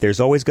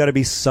 There's always got to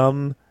be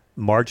some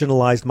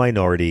marginalized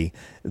minority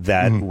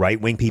that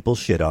right-wing people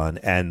shit on,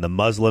 and the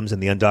Muslims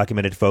and the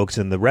undocumented folks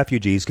and the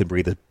refugees can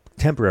breathe a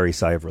temporary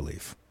sigh of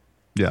relief.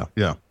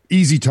 Yeah.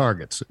 Easy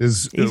targets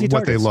is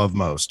what they love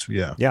most.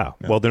 Yeah.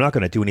 Well, they're not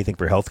going to do anything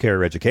for healthcare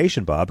or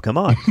education, Bob. Come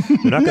on.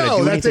 They're not going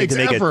to do anything to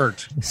make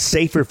it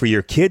safer for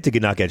your kid to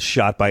not get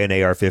shot by an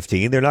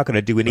AR-15. They're not going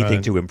to do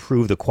anything to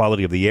improve the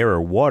quality of the air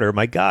or water.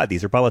 My God,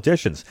 these are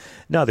politicians.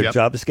 No, their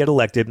job is to get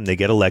elected, and they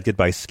get elected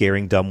by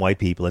scaring dumb white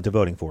people into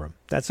voting for them.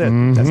 That's it.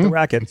 That's the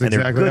racket. That's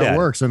exactly how it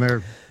works, and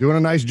they're doing a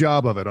nice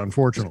job of it,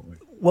 unfortunately.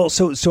 Well,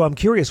 so I'm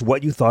curious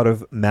what you thought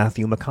of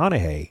Matthew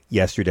McConaughey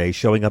yesterday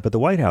showing up at the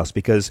White House,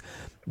 because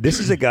this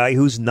is a guy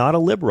who's not a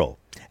liberal.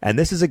 And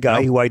this is a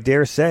guy who I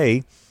dare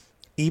say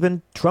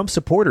even Trump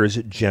supporters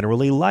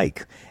generally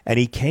like. And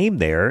he came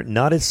there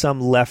not as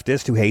some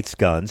leftist who hates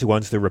guns, who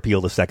wants to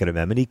repeal the Second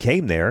Amendment. He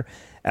came there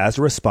as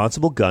a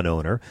responsible gun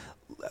owner,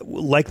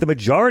 like the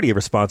majority of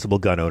responsible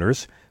gun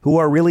owners who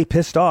are really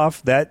pissed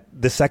off that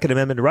the Second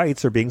Amendment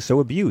rights are being so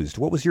abused.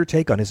 What was your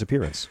take on his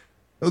appearance?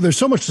 There's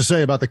so much to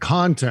say about the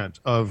content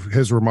of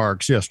his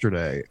remarks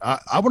yesterday.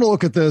 I want to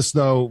look at this,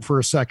 though, for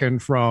a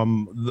second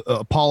from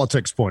a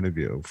politics point of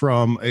view,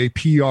 from a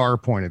PR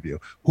point of view.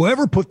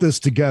 Whoever put this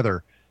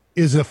together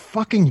is a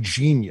fucking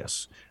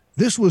genius.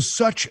 This was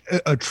such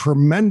a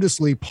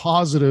tremendously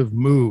positive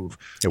move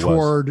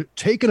toward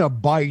taking a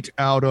bite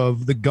out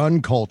of the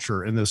gun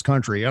culture in this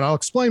country. And I'll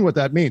explain what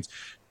that means.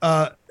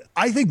 I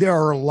think there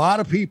are a lot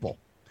of people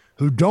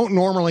who don't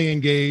normally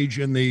engage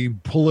in the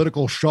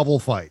political shovel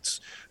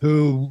fights,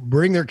 who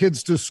bring their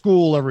kids to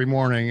school every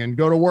morning and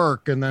go to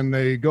work, and then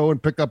they go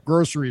and pick up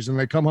groceries, and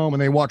they come home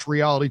and they watch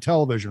reality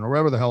television or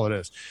whatever the hell it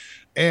is.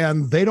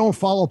 And they don't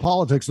follow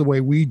politics the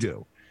way we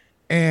do.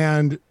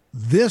 And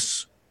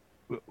this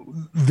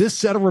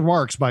set of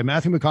remarks by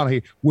Matthew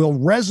McConaughey will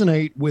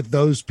resonate with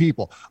those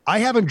people. I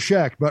haven't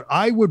checked, but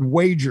I would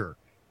wager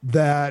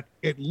that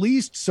at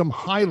least some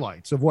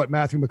highlights of what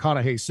Matthew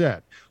McConaughey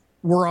said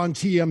were on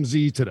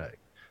TMZ today.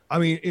 I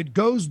mean, it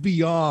goes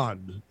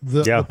beyond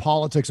the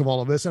politics of all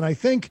of this. And I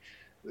think,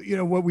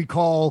 what we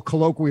call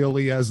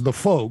colloquially as the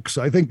folks,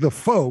 I think the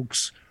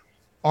folks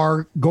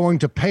are going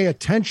to pay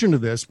attention to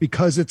this,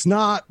 because it's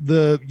not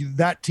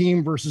that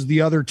team versus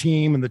the other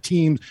team and the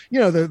teams,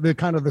 the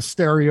kind of the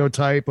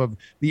stereotype of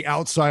the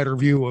outsider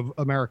view of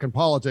American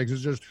politics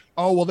is just,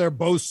 oh, well, they're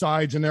both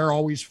sides and they're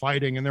always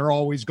fighting and they're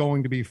always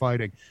going to be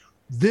fighting.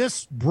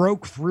 This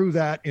broke through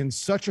that in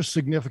such a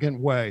significant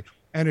way.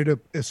 And it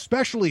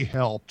especially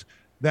helped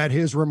that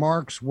his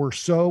remarks were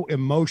so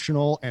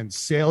emotional and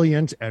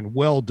salient and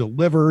well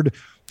delivered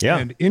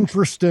and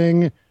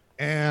interesting.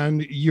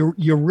 And you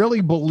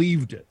really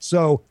believed it.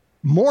 So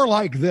more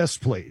like this,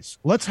 please.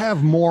 Let's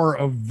have more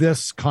of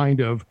this kind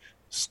of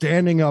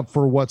standing up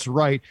for what's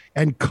right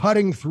and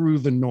cutting through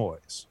the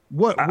noise.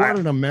 What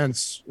an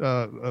immense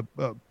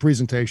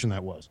presentation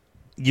that was.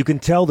 You can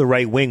tell the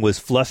right wing was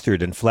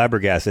flustered and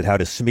flabbergasted how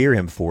to smear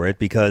him for it,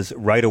 because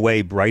right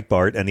away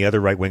Breitbart and the other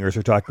right wingers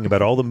are talking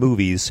about all the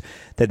movies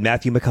that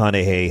Matthew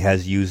McConaughey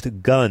has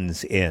used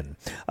guns in.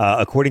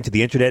 According to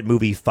the Internet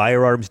Movie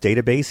Firearms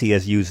Database, he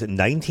has used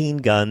 19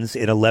 guns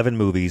in 11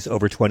 movies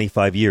over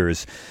 25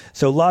 years.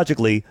 So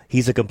logically,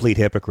 he's a complete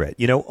hypocrite.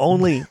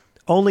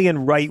 Only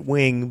in right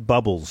wing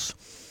bubbles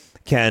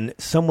can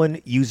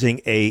someone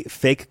using a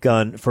fake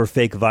gun for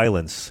fake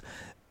violence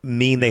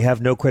mean they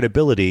have no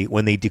credibility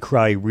when they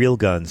decry real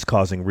guns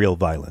causing real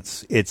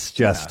violence. It's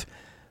just...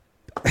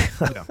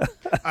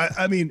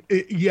 I mean,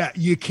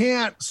 you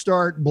can't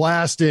start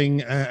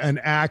blasting an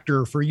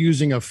actor for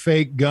using a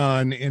fake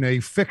gun in a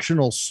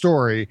fictional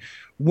story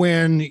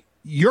when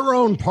your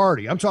own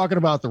party, I'm talking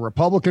about the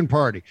Republican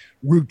Party,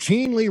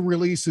 routinely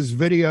releases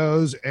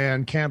videos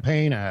and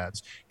campaign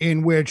ads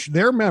in which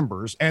their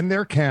members and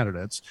their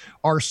candidates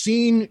are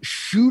seen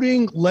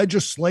shooting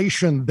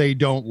legislation they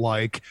don't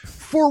like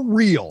for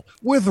real,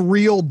 with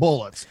real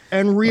bullets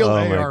and real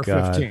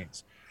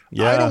AR-15s.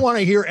 Yeah. I don't want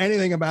to hear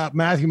anything about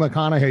Matthew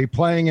McConaughey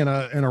playing in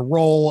a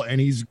role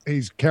and he's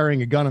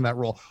carrying a gun in that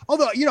role.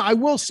 Although, I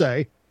will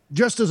say,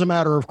 just as a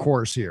matter of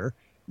course here,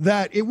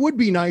 that it would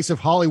be nice if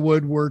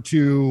Hollywood were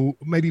to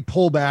maybe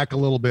pull back a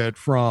little bit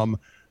from,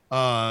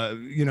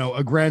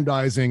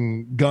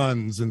 aggrandizing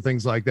guns and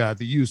things like that,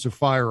 the use of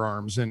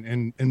firearms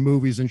in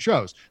movies and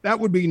shows. That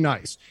would be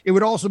nice. It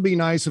would also be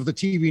nice if the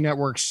TV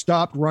networks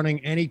stopped running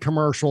any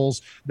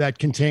commercials that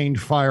contained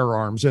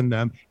firearms in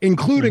them,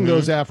 including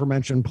those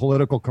aforementioned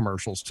political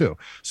commercials too.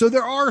 So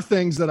there are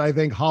things that I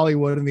think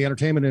Hollywood and the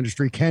entertainment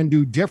industry can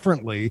do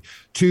differently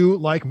to,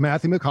 like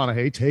Matthew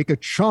McConaughey, take a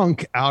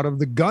chunk out of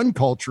the gun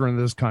culture in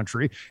this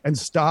country and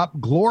stop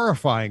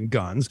glorifying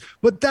guns.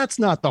 But that's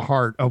not the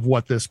heart of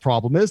what this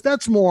problem is.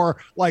 That's more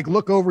like,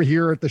 look over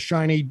here at the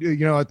shiny,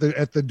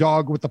 at the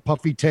dog with the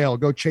puffy tail.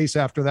 Go chase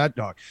after that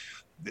dog.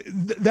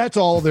 That's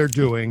all they're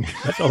doing.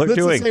 That's all they're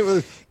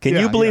doing. Can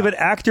you believe an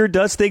actor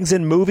does things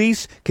in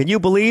movies? Can you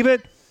believe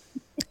it?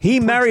 He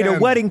married a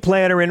wedding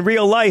planner in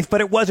real life, but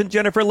it wasn't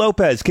Jennifer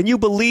Lopez. Can you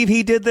believe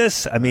he did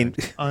this? I mean,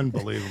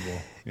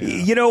 unbelievable.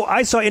 Yeah.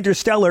 I saw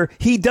Interstellar.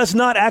 He does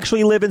not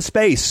actually live in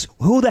space.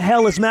 Who the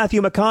hell is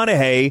Matthew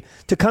McConaughey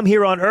to come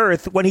here on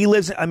Earth when he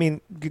lives? I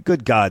mean,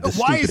 good God.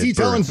 Why is he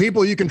telling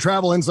people you can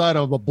travel inside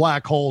of a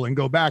black hole and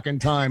go back in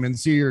time and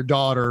see your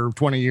daughter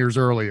 20 years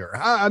earlier?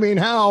 I mean,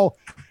 how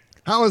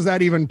is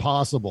that even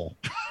possible?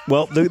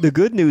 Well, the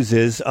good news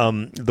is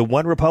the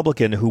one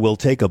Republican who will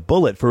take a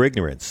bullet for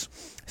ignorance,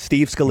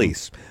 Steve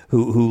Scalise,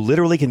 who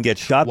literally can get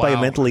shot by a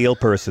mentally ill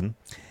person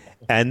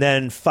and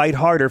then fight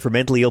harder for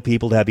mentally ill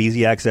people to have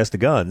easy access to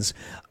guns,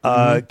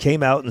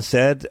 came out and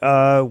said,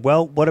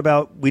 well, what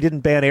about we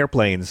didn't ban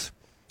airplanes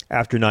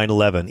after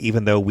 9/11,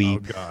 even though we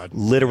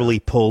literally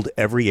pulled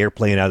every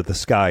airplane out of the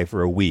sky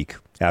for a week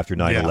after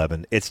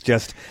 9/11. It's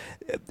just,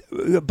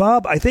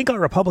 Bob, I think our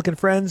Republican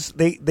friends,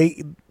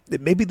 they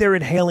maybe they're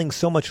inhaling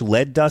so much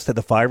lead dust at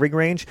the firing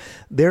range.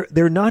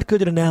 They're not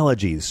good at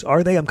analogies,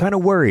 are they? I'm kind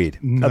of worried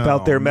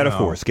about their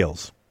metaphor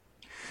skills.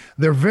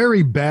 They're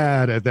very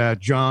bad at that,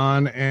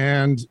 John.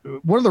 And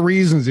one of the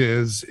reasons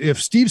is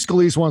if Steve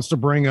Scalise wants to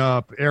bring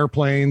up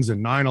airplanes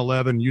and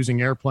 9/11,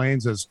 using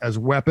airplanes as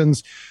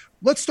weapons,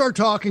 let's start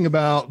talking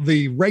about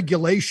the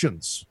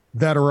regulations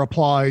that are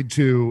applied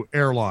to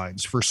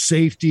airlines for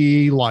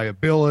safety,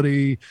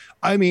 liability.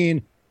 I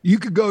mean, you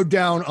could go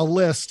down a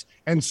list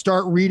and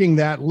start reading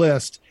that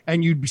list,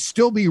 and you'd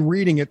still be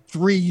reading it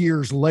 3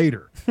 years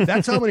later.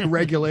 That's how many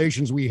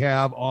regulations we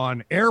have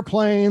on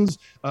airplanes,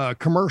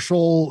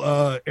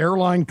 commercial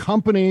airline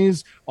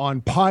companies,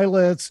 on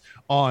pilots,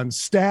 on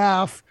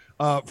staff,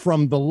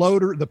 from the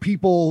loader, the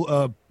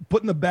people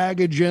putting the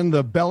baggage in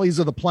the bellies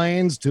of the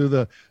planes, to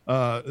the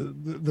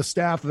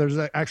staff that is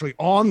actually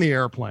on the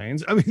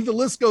airplanes. I mean, the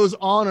list goes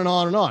on and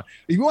on and on.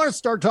 If you want to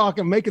start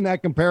making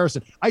that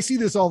comparison, I see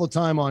this all the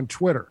time on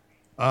Twitter.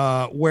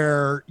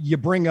 Where you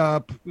bring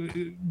up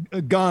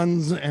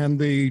guns and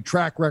the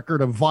track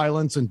record of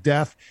violence and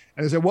death.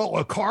 And they say,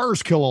 well,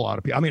 cars kill a lot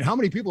of people. I mean, how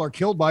many people are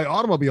killed by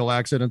automobile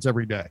accidents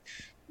every day?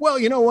 Well,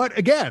 you know what?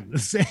 Again,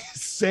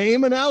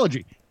 same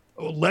analogy.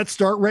 Let's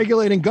start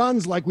regulating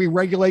guns like we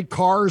regulate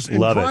cars and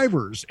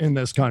drivers in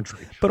this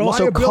country. But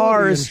also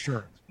cars,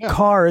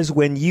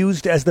 when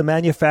used as the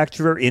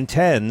manufacturer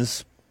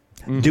intends,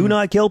 do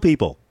not kill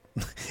people.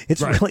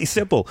 It's really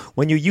simple.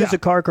 When you use a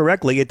car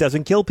correctly, it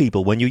doesn't kill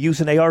people. When you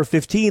use an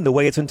AR-15 the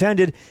way it's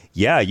intended,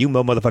 you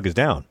mow motherfuckers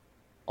down.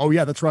 Oh,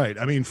 yeah, that's right.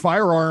 I mean,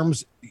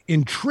 firearms,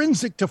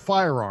 intrinsic to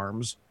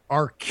firearms,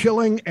 are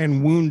killing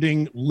and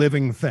wounding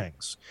living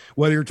things,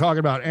 whether you're talking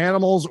about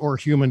animals or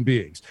human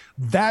beings.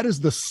 That is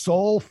the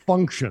sole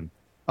function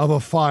of a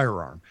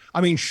firearm.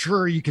 I mean,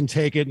 sure, you can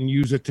take it and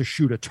use it to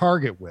shoot a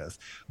target with,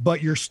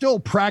 but you're still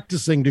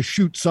practicing to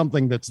shoot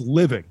something that's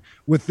living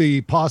with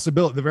the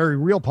possibility, the very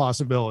real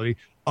possibility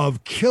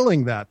of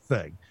killing that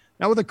thing.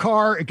 Now, with a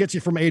car, it gets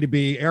you from A to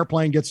B.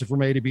 Airplane gets you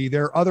from A to B.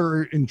 There are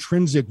other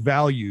intrinsic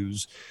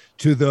values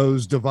to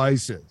those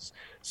devices.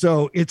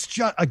 So it's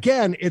just,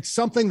 again, it's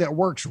something that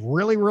works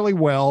really, really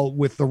well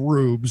with the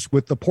rubes,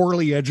 with the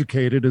poorly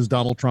educated, as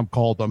Donald Trump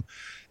called them.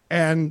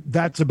 And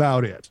that's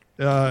about it.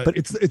 But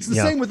it's the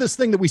same with this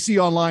thing that we see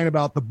online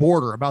about the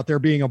border, about there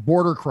being a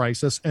border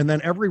crisis. And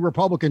then every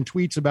Republican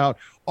tweets about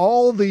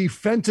all the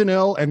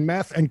fentanyl and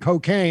meth and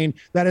cocaine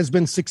that has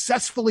been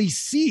successfully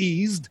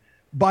seized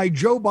by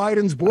Joe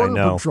Biden's border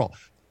patrol.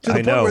 To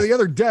the point where the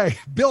other day,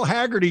 Bill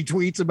Haggerty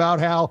tweets about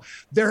how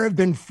there have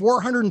been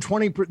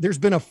there's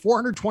been a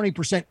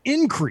 420%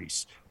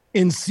 increase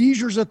in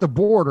seizures at the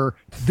border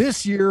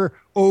this year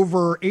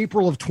over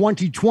April of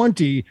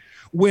 2020,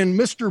 when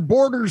Mr.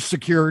 Border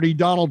Security,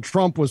 Donald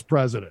Trump, was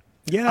president.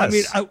 Yes.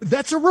 I mean,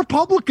 that's a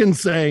Republican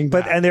saying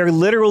that. And they're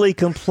literally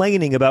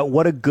complaining about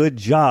what a good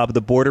job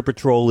the Border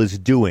Patrol is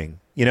doing.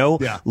 You know,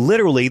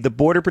 literally, the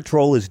Border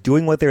Patrol is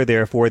doing what they're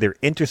there for. They're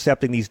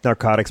intercepting these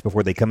narcotics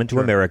before they come into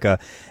America,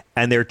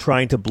 and they're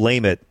trying to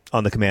blame it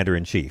on the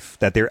commander-in-chief,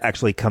 that they're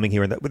actually coming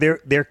here. And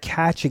they're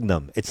catching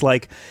them. It's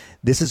like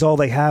this is all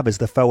they have is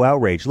the faux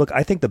outrage. Look,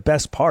 I think the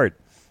best part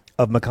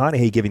of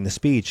McConaughey giving the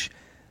speech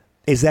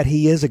is that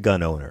he is a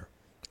gun owner.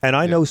 And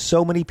I know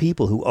so many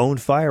people who own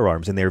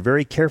firearms, and they're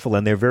very careful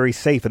and they're very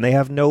safe, and they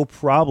have no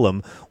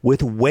problem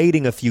with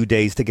waiting a few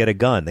days to get a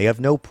gun. They have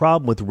no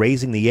problem with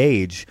raising the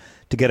age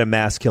to get a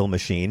mass kill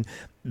machine.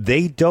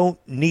 They don't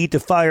need to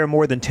fire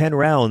more than 10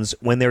 rounds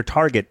when they're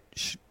target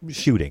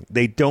shooting.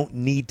 They don't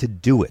need to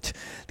do it.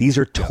 These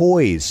are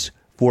toys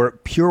for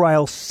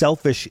puerile,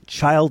 selfish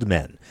child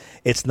men.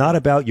 It's not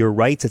about your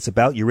rights. It's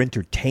about your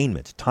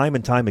entertainment, time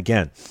and time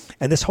again.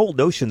 And this whole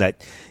notion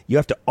that you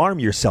have to arm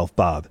yourself,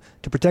 Bob,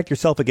 to protect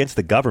yourself against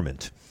the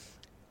government.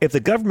 If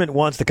the government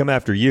wants to come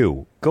after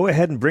you, go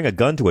ahead and bring a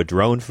gun to a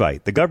drone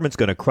fight. The government's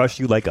going to crush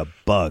you like a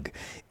bug.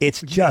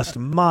 It's just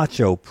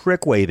macho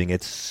prick waving.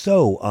 It's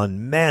so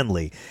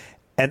unmanly.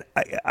 And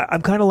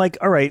I'm kind of like,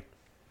 all right,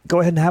 go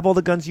ahead and have all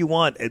the guns you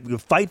want.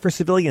 Fight for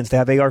civilians to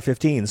have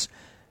AR-15s.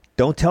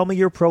 Don't tell me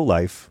you're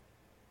pro-life.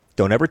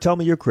 Don't ever tell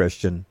me you're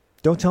Christian.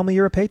 Don't tell me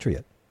you're a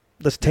patriot.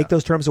 Let's take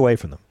those terms away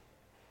from them.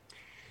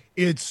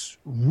 It's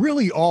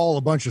really all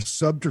a bunch of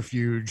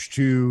subterfuge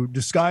to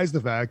disguise the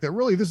fact that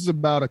really this is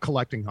about a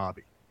collecting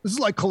hobby. This is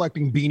like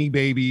collecting Beanie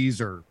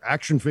Babies or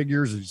action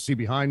figures, as you see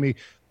behind me.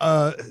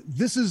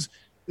 This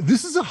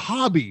is a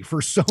hobby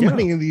for so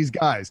many of these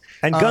guys.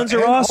 And guns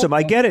are awesome.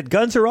 I get it.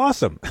 Guns are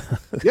awesome.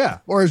 Yeah.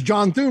 Or as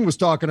John Thune was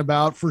talking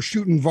about, for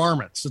shooting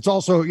varmints. It's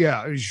also,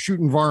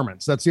 shooting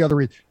varmints. That's the other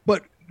reason.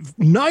 But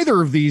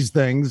neither of these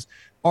things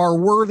are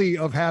worthy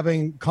of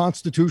having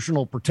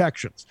constitutional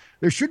protections.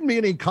 There shouldn't be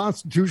any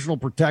constitutional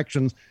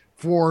protections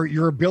for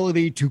your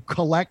ability to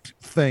collect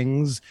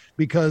things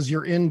because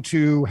you're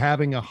into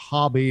having a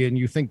hobby and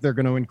you think they're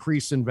going to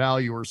increase in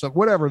value or something,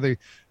 whatever the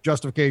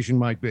justification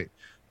might be.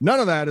 None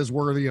of that is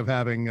worthy of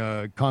having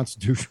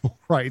constitutional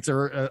rights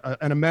or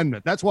an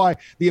amendment. That's why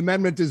the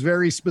amendment is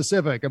very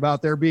specific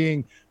about there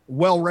being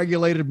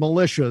well-regulated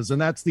militias,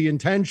 and that's the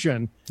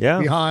intention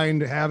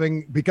behind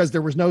having, because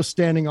there was no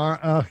standing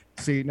arm.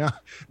 See, now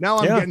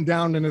I'm getting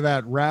down into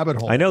that rabbit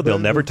hole. I know they'll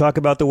never talk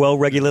about the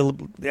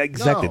well-regulated.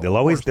 Exactly, they'll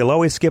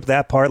always skip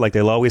that part, like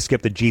they'll always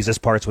skip the Jesus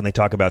parts when they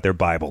talk about their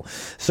Bible.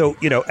 So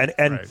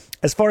and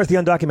as far as the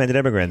undocumented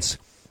immigrants,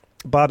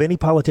 Bob, any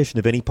politician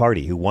of any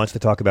party who wants to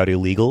talk about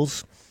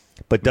illegals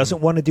but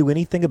doesn't want to do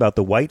anything about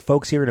the white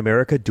folks here in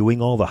America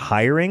doing all the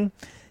hiring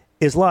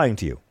is lying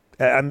to you.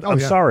 I'm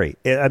sorry.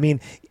 I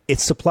mean,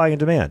 it's supply and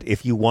demand.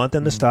 If you want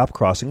them to stop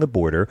crossing the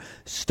border,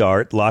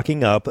 start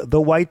locking up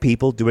the white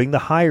people doing the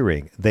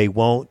hiring. They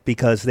won't,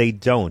 because they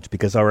don't,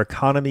 because our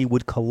economy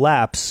would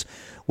collapse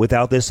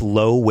without this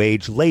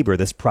low-wage labor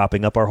that's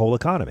propping up our whole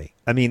economy.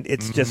 I mean,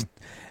 it's just...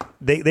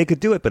 They could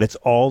do it, but it's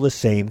all the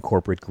same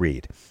corporate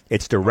greed.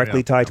 It's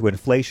directly tied to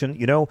inflation.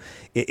 You know,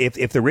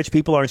 if the rich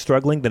people aren't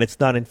struggling, then it's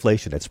not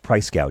inflation. It's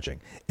price gouging.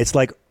 It's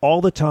like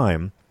all the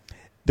time,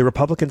 the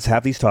Republicans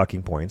have these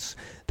talking points.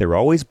 They're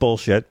always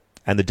bullshit.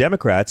 And the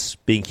Democrats,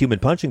 being human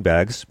punching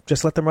bags,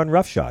 just let them run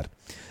roughshod.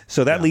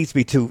 So that leads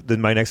me to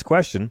my next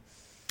question.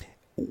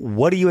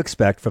 What do you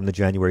expect from the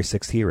January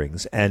 6th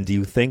hearings? And do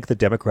you think the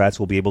Democrats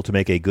will be able to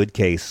make a good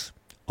case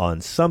on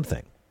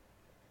something?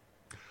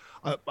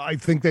 I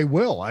think they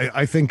will.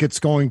 I think it's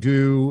going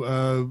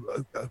to,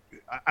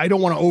 I don't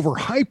want to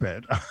overhype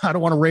it. I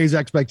don't want to raise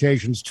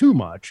expectations too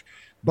much,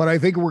 but I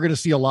think we're going to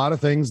see a lot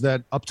of things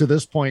that up to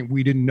this point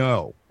we didn't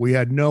know. We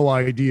had no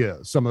idea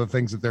some of the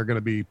things that they're going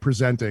to be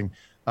presenting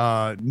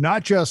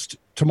not just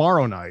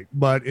tomorrow night,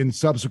 but in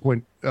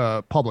subsequent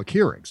public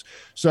hearings.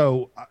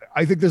 So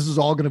I think this is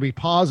all going to be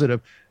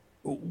positive.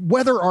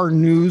 Whether our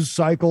news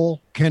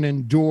cycle can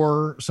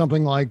endure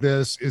something like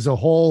this is a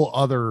whole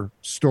other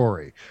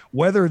story.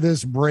 Whether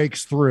this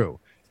breaks through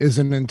is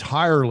an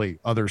entirely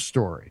other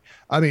story.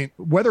 I mean,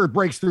 whether it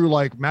breaks through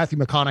like Matthew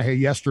McConaughey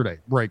yesterday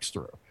breaks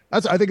through,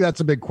 I think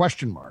that's a big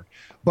question mark.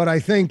 But I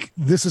think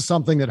this is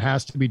something that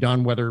has to be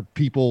done whether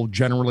people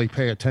generally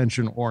pay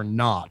attention or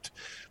not.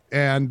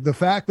 And the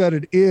fact that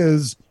it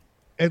is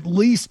at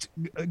least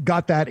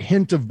got that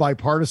hint of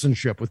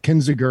bipartisanship with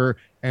Kinzinger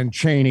and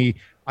Cheney,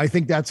 I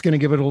think that's going to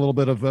give it a little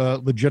bit of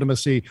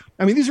legitimacy.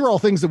 I mean, these are all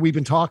things that we've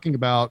been talking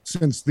about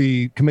since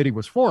the committee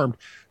was formed,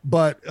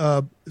 but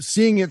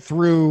seeing it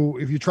through,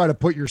 if you try to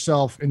put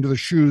yourself into the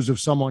shoes of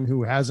someone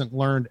who hasn't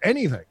learned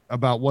anything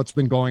about what's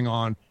been going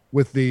on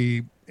with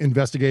the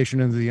investigation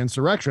into the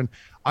insurrection,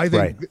 I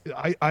think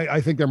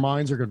I think their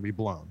minds are going to be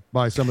blown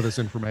by some of this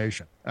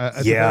information.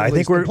 I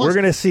think we're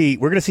going to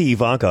see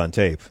Ivanka on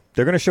tape.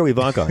 They're going to show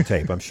Ivanka on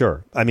tape, I'm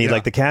sure. I mean,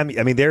 like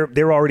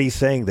they're already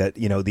saying that,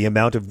 you know, the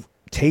amount of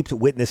taped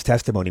witness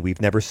testimony we've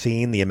never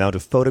seen, the amount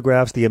of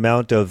photographs, the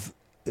amount of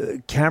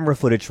camera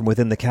footage from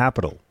within the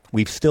Capitol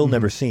we've still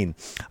never seen.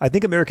 I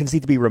think Americans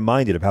need to be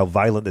reminded of how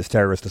violent this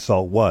terrorist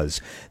assault was.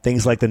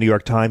 Things like the New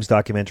York Times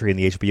documentary and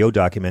the HBO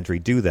documentary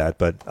do that.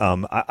 But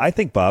I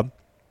think, Bob,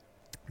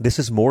 this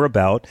is more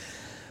about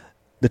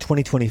the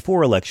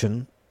 2024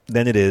 election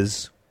than it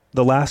is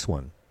the last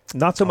one.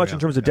 Not so much in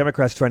terms of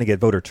Democrats trying to get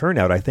voter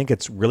turnout. I think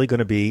it's really going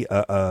to be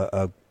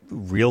a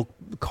real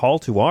call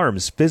to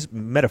arms,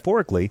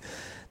 metaphorically,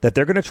 that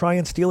they're going to try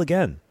and steal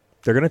again.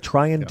 They're going to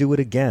try and do it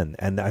again.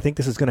 And I think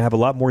this is going to have a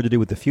lot more to do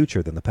with the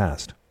future than the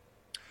past.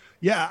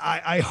 Yeah,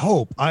 I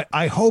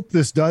hope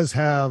this does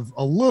have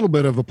a little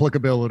bit of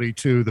applicability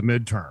to the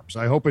midterms.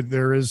 I hope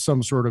there is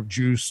some sort of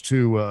juice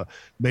to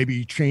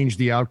maybe change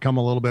the outcome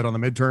a little bit on the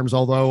midterms,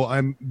 although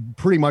I'm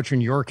pretty much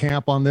in your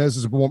camp on this.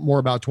 It's more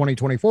about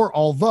 2024,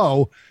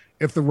 although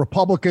if the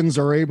Republicans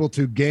are able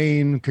to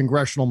gain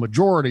congressional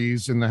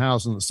majorities in the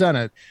House and the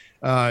Senate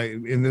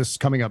in this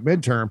coming up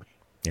midterm,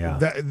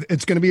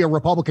 it's going to be a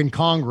Republican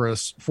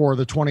Congress for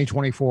the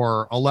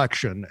 2024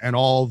 election and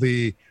all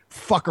the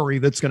fuckery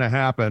that's going to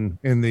happen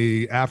in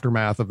the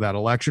aftermath of that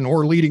election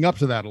or leading up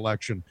to that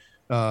election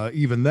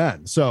even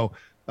then. So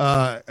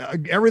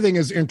everything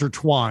is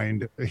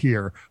intertwined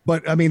here.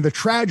 But I mean, the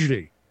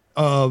tragedy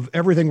of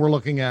everything we're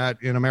looking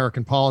at in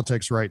American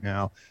politics right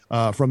now,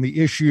 from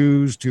the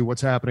issues to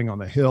what's happening on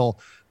the Hill,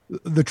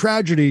 the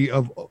tragedy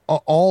of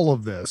all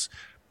of this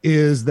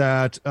is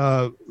that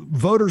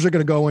voters are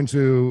going to go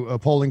into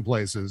polling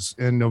places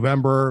in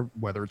November,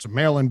 whether it's a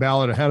mail-in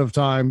ballot ahead of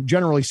time.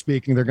 Generally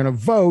speaking, they're going to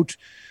vote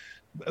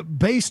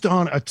based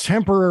on a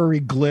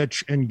temporary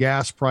glitch in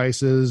gas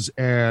prices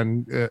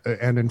and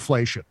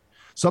inflation,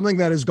 something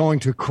that is going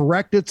to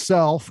correct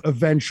itself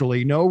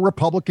eventually. No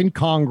Republican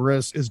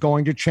Congress is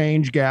going to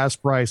change gas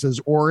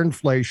prices or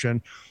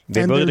inflation.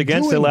 They voted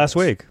against it last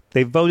week.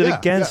 They voted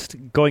against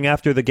going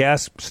after the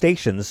gas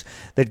stations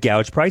that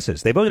gouge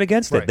prices. They voted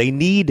against it. They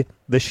need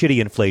the shitty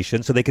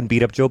inflation so they can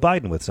beat up Joe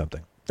Biden with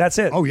something. That's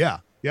it. Oh, yeah.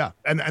 Yeah.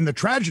 And the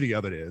tragedy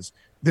of it is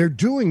they're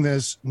doing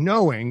this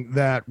knowing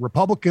that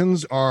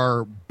Republicans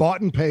are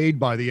bought and paid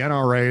by the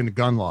NRA and the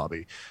gun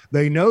lobby.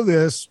 They know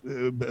this,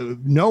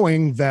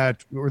 knowing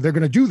that, or they're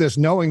going to do this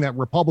knowing that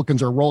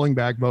Republicans are rolling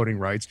back voting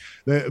rights,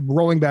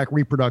 rolling back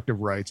reproductive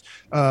rights,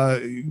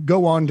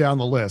 go on down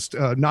the list,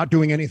 not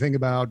doing anything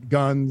about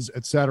guns,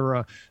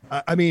 etc.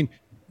 I mean,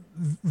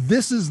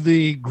 this is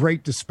the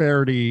great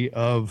disparity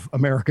of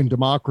American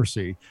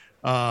democracy.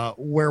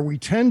 Where we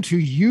tend to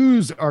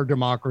use our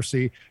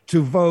democracy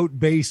to vote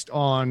based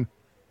on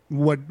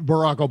what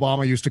Barack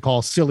Obama used to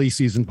call silly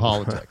season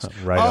politics.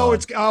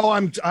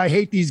 I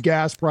hate these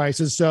gas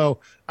prices, so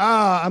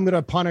I'm going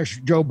to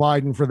punish Joe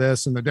Biden for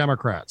this and the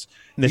Democrats,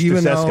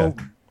 even though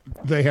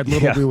they had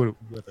little to do with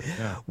it.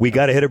 Yeah. We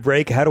got to hit a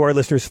break. How do our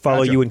listeners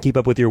follow you and keep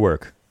up with your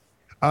work?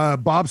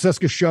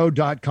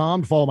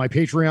 BobCescasShow.com. Follow my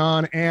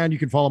Patreon, and you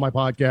can follow my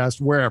podcast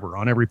wherever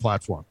on every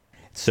platform.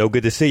 So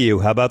good to see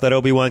you. How about that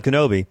Obi-Wan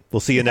Kenobi?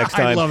 We'll see you next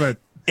time. I love it.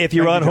 If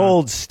you're on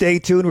hold, stay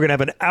tuned. We're going to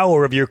have an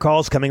hour of your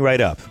calls coming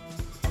right up.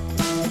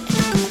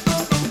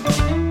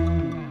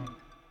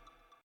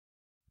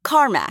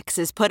 CarMax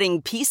is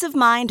putting peace of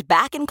mind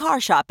back in car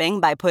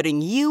shopping by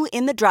putting you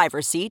in the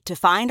driver's seat to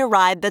find a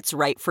ride that's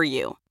right for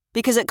you.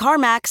 Because at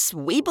CarMax,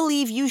 we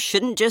believe you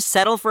shouldn't just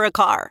settle for a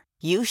car.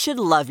 You should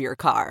love your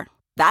car.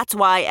 That's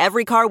why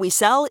every car we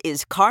sell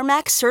is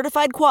CarMax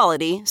certified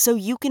quality, so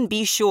you can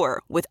be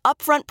sure with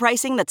upfront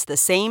pricing that's the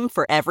same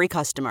for every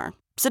customer.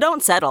 So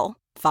don't settle.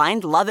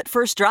 Find love at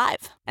first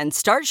drive and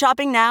start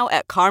shopping now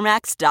at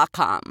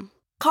CarMax.com.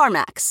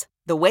 CarMax,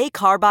 the way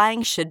car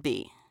buying should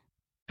be.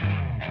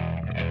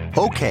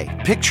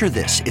 Okay, picture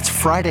this. It's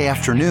Friday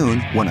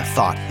afternoon when a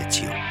thought hits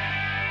you.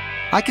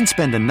 I can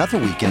spend another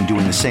weekend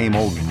doing the same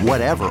old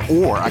whatever,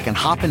 or I can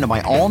hop into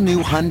my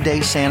all-new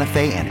Hyundai Santa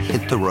Fe and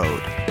hit the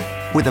road.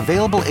 With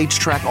available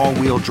H-Track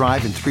all-wheel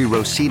drive and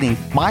 3-row seating,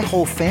 my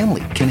whole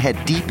family can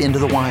head deep into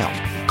the wild.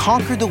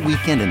 Conquer the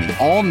weekend in the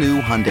all-new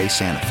Hyundai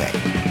Santa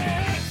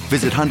Fe.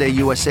 Visit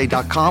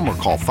HyundaiUSA.com or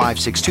call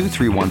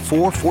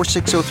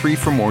 562-314-4603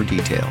 for more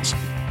details.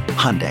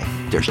 Hyundai,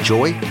 there's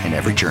joy in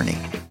every journey.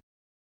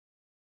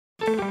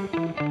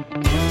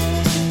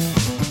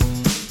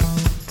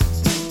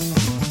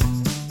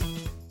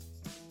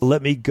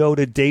 Let me go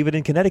to David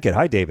in Connecticut.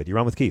 Hi, David. You're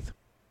on with Keith.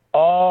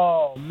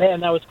 Oh,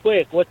 man, that was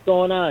quick. What's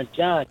going on,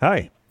 John?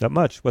 Hi. Not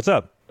much. What's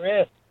up?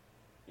 Chris.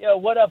 Yo,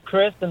 what up,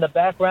 Chris? In the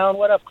background,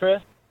 what up,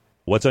 Chris?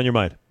 What's on your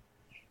mind?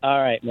 All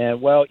right,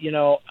 man. Well,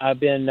 I've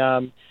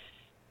been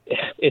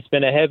it's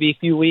been a heavy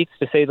few weeks,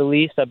 to say the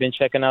least. I've been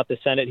checking out the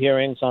Senate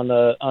hearings on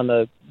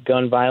the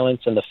gun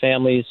violence and the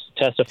families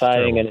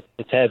testifying, and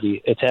it's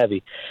heavy. It's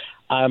heavy.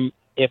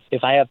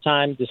 If I have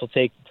time, this will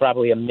take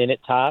probably a minute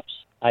tops.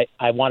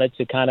 I wanted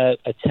to kind of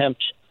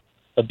attempt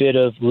a bit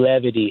of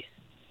levity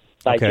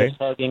by just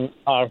hugging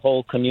our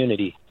whole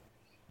community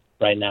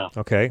right now.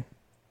 Okay.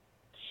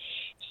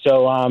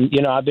 So,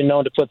 I've been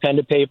known to put pen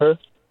to paper,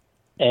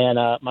 and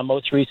my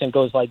most recent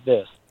goes like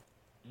this.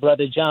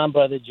 Brother John,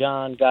 got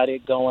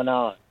it going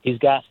on. He's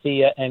got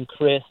Thea and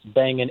Chris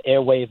banging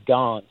airwave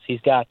gongs.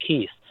 He's got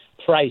Keith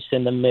Price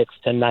in the mix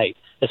tonight.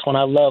 That's when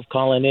I love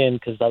calling in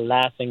because the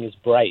laughing is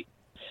bright.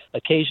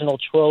 Occasional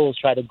trolls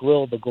try to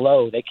grill the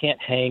glow. They can't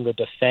hang or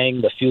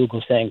defang the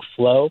fugle-sang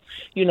flow.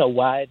 You know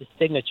why? The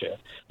signature.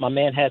 My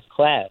man has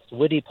class,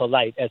 witty,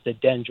 polite as the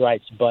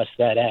dendrites bust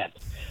that ass.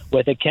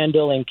 Whether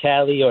Kendall and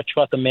Callie or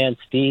Trucker Man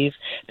Steve,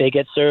 they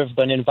get served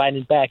but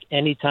invited back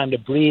anytime to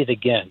breathe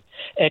again.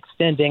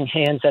 Extending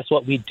hands, that's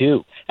what we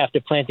do. After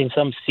planting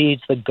some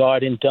seeds, the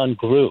garden done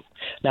grew.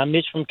 Now,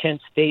 Mitch from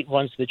Kent State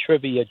runs the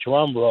trivia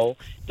drum roll.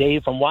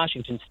 Dave from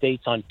Washington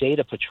State's on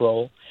data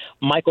patrol.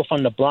 Michael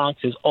from the Bronx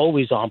is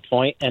always on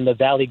point, and the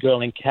Valley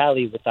Girl in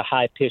Cali with the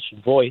high-pitched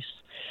voice.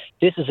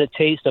 This is a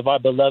taste of our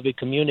beloved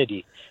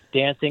community.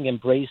 Dancing,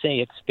 embracing,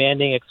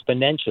 expanding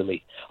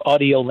exponentially.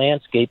 Audio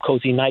landscape,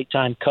 cozy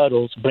nighttime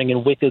cuddles,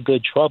 bringing wicked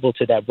good trouble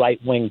to that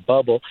right-wing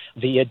bubble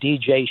via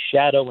DJ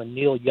Shadow and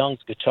Neil Young's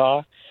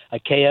guitar. A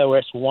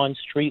KRS-One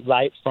street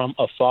light from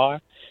afar.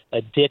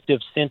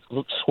 Addictive synth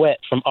sweat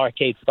from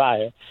Arcade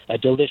Fire. A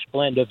delish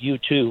blend of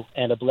U2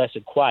 and a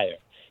blessed choir.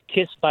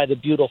 Kissed by the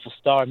beautiful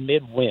star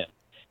mid-wind.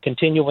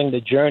 Continuing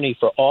the journey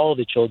for all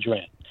the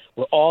children.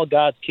 We're all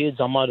God's kids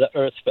on Mother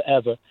Earth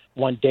forever.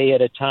 One day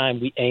at a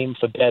time, we aim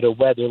for better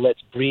weather.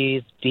 Let's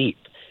breathe deep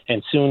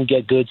and soon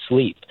get good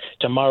sleep.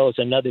 Tomorrow's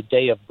another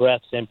day of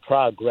breaths and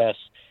progress.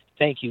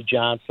 Thank you,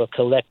 John, for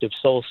collective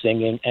soul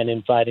singing and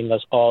inviting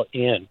us all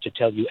in to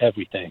tell you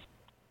everything.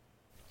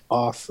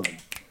 Awesome.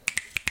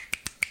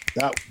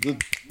 That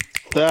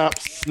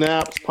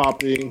snaps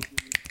popping.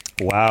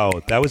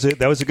 Wow, that was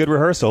a good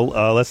rehearsal.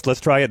 Let's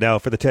try it now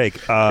for the take.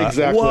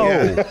 Exactly. Whoa.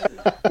 Yeah.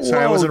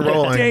 Sorry, I wasn't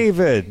rolling.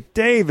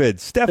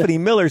 David, Stephanie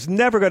Miller's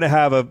never going to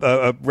have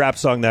a rap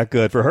song that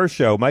good for her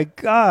show. My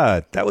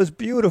God, that was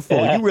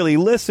beautiful. You really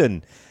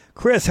listen.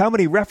 Chris, how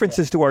many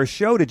references to our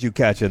show did you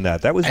catch in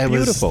that? That was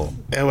beautiful.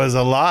 It was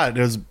a lot.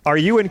 Are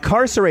you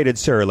incarcerated,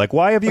 sir? Like,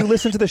 why have you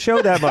listened to the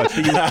show that much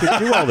to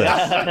do all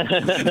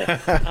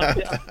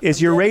this?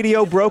 Is your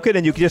radio broken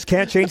and you just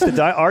can't change the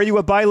dial? Are you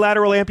a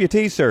bilateral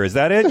amputee, sir? Is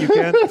that it? You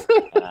can't?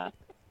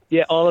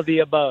 Yeah, all of the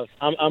above.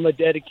 I'm a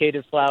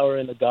dedicated flower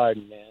in the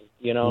garden, man.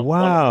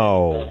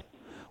 Wow.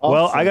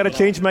 Well, I got to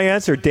change my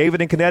answer.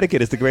 David in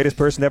Connecticut is the greatest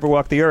person to ever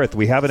walk the earth.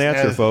 We have an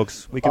answer,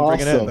 folks. We can bring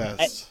it in.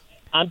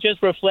 I'm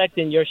just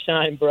reflecting your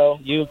shine, bro.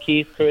 You,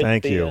 Keith, Chris.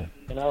 Thank you.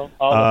 All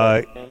of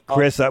us,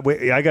 Chris,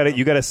 I got it.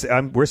 You got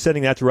to. We're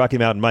sending that to Rocky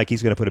Mountain Mike.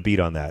 He's going to put a beat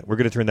on that. We're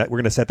going to turn that. We're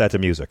going to set that to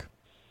music.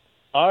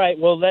 All right.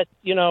 Well, let's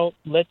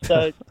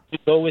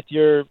go with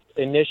your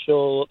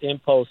initial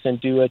impulse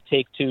and do a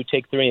take 2,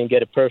 take 3, and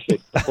get it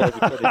perfect. Before we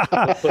put it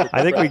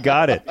I think we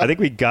got it.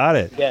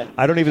 Yeah.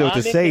 I don't even know what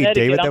to say,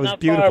 David. That was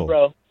beautiful. Far,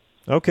 bro.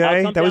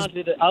 Okay,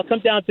 I'll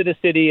come down to the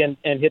city and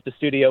hit the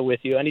studio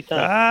with you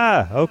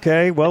anytime.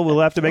 Okay. Well,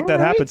 we'll have to make that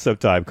happen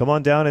sometime. Come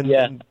on down and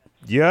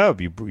you're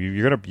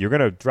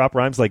gonna drop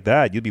rhymes like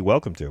that. You'd be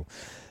welcome to.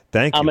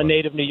 Thank you. I'm a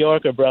native New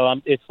Yorker,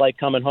 bro. It's like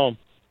coming home.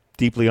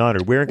 Deeply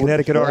honored. Where in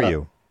Connecticut are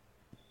you?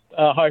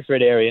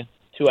 Hartford area.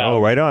 2 hours. Oh,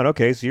 right on.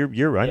 Okay, so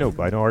you're I know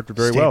Hartford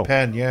very well.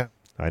 Penn, yeah.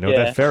 I know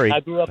that ferry.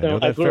 I grew up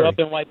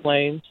in White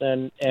Plains,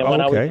 and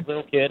when I was a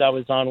little kid, I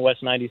was on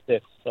West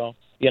 96. So.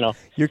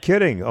 You're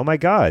kidding. Oh, my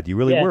God. You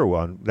really were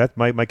one.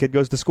 My kid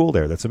goes to school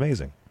there. That's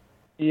amazing.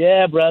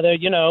 Yeah, brother.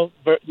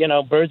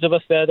 Birds of a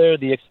feather,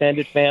 the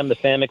extended fam, the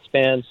fam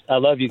expands. I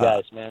love you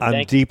guys, man.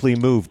 I'm deeply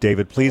moved,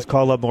 David. Please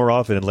call up more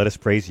often and let us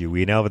praise you.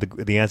 We now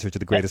have the answer to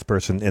the greatest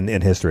person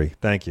in history.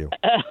 Thank you.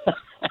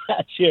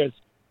 Cheers.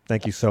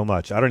 Thank you so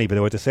much. I don't even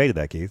know what to say to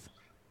that, Keith.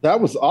 That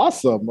was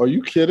awesome. Are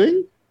you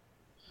kidding?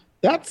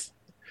 It's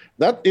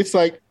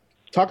like,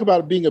 talk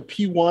about being a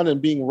P1 and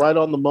being right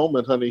on the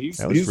moment, honey. He's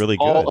really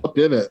good. All up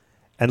in it.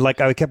 And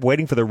I kept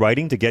waiting for the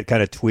writing to get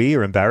kind of twee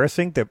or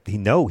embarrassing.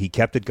 He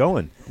kept it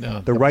going.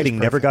 No, the writing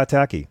never got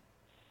tacky.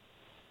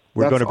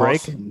 We're going to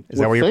break. Awesome. Is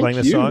that why you're playing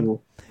this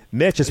song?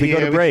 Mitch, as we go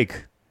to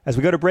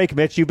break,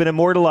 Mitch, you've been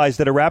immortalized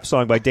at a rap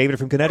song by David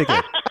from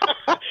Connecticut.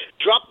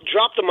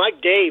 dropped the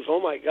mic, Dave. Oh,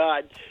 my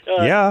God.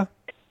 Yeah.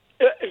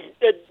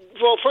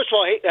 Well, first of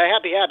all,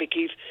 happy,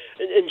 Keith.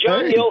 And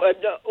John,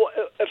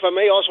 if I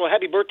may, also,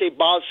 happy birthday,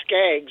 Boz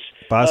Skaggs.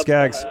 Boz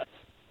Skaggs.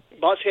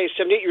 Boz Skaggs,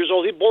 78 years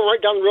old. He's born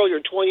right down the road here,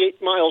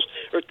 28 miles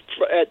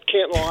at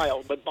Canton,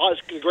 Ohio. But Boz,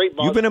 the great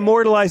Boz. You've been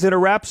immortalized in a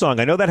rap song.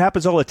 I know that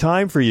happens all the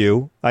time for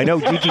you. I know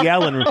Gigi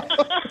Allen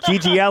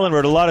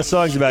wrote a lot of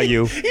songs about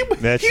you,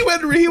 Mitch. He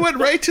went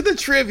right to the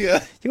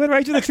trivia. He went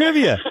right to the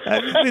trivia.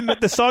 I mean,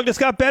 the song just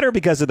got better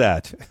because of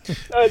that.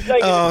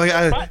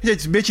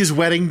 It's Mitch's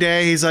wedding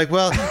day. He's like,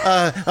 well,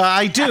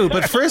 I do.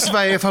 But first,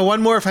 if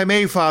I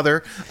may,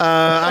 Father,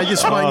 I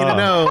just want you to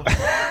know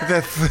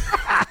that...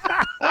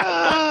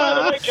 By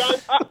the way, John,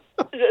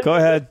 go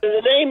ahead.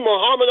 The name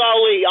Muhammad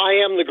Ali, I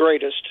am the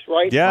greatest,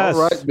 right? Yes.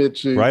 All right,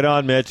 Mitchie. Right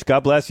on, Mitch. God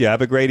bless you.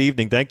 Have a great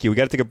evening. Thank you. We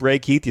got to take a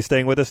break. Keith, you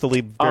staying with us to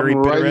leave very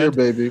I'm bitter right here, end?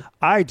 baby.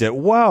 I did.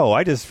 Whoa,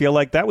 I just feel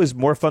like that was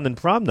more fun than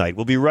prom night.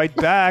 We'll be right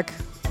back.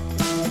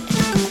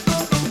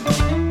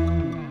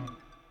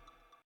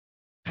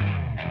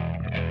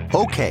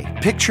 Okay,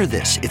 picture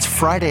this. It's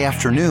Friday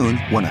afternoon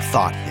when a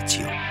thought hits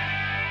you.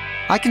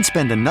 I can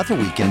spend another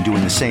weekend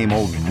doing the same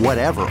old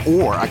whatever,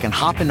 or I can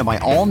hop into my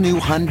all-new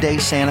Hyundai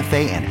Santa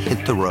Fe and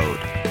hit the road.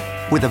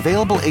 With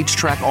available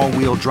H-Track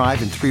all-wheel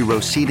drive and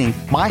 3-row seating,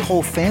 my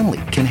whole family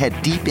can head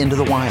deep into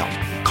the wild.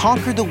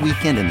 Conquer the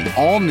weekend in the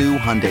all-new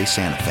Hyundai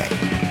Santa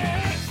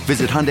Fe.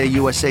 Visit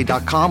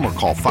HyundaiUSA.com or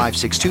call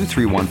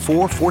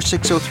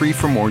 562-314-4603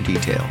 for more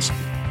details.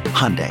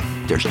 Hyundai,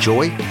 there's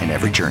joy in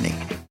every journey.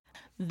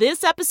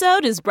 This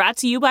episode is brought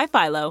to you by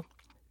Philo.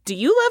 Do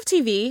you love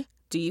TV?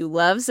 Do you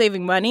love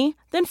saving money?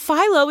 Then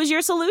Philo is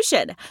your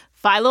solution.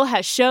 Philo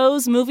has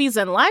shows, movies,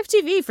 and live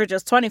TV for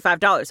just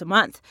 $25 a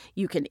month.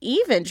 You can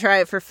even try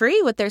it for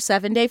free with their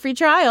 7-day free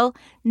trial.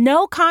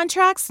 No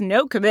contracts,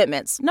 no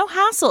commitments, no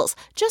hassles.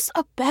 Just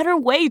a better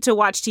way to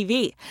watch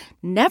TV.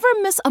 Never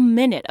miss a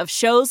minute of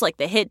shows like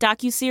the hit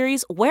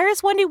docuseries Where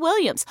is Wendy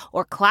Williams?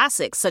 Or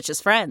classics such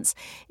as Friends.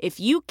 If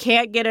you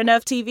can't get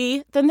enough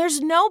TV, then there's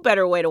no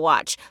better way to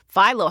watch.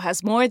 Philo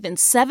has more than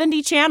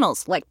 70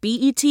 channels like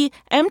BET,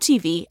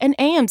 MTV, and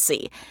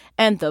AMC.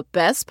 And the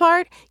best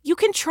part? You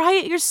can try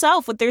it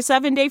yourself with their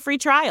 7-day free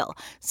trial.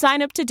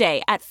 Sign up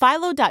today at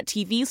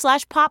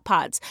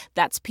philo.tv/poppods.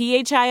 That's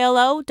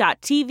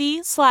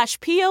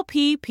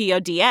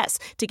philo.tv/POPPODS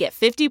to get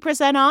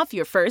 50% off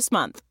your first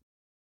month.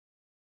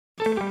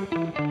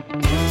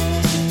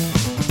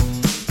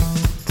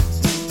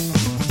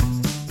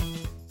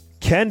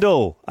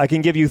 Kendall, I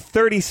can give you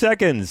 30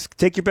 seconds.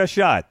 Take your best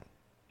shot.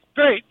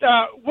 Great.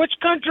 Which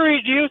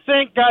country do you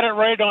think got it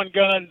right on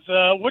guns?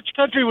 Which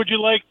country would you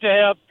like to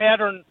have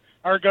pattern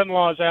our gun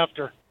laws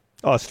after?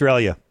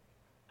 Australia.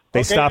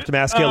 They stopped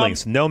mass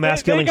killings. No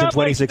mass killings in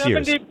 26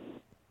 years.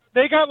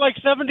 They got like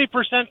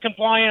 70%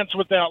 compliance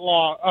with that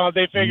law.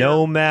 They figured.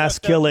 No mass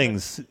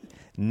killings.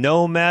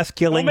 No mass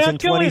killings in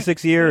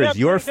 26 years. Yep,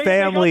 Your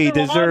family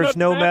deserves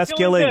no mass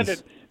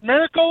killings.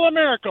 Miracle of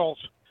miracles.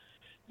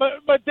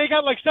 But they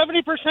got like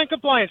 70%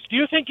 compliance. Do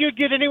you think you'd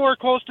get anywhere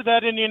close to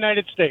that in the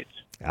United States?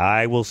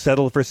 I will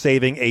settle for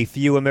saving a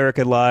few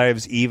American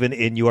lives, even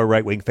in your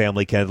right-wing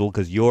family, Kendall,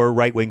 because your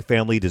right-wing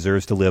family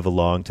deserves to live a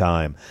long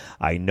time.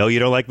 I know you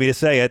don't like me to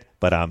say it,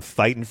 but I'm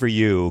fighting for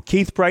you.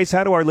 Keith Price,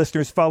 how do our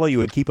listeners follow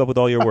you and keep up with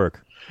all your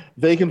work?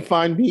 They can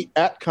find me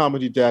at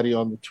Comedy Daddy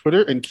on the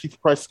Twitter and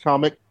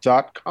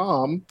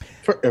KeithPriceComic.com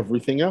for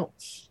everything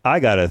else. I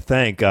got to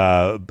thank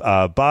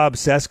Bob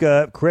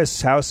Seska,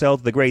 Chris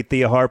Household, the great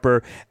Thea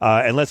Harper,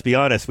 and let's be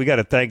honest, we got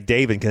to thank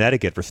Dave in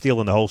Connecticut for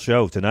stealing the whole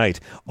show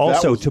tonight.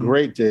 Also, that was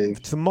great, Dave.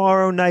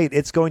 Tomorrow night,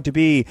 it's going to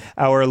be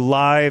our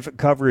live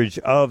coverage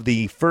of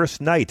the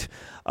first night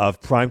of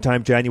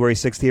primetime January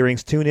 6th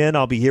hearings. Tune in.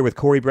 I'll be here with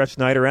Corey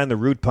Brettschneider and the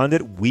Rude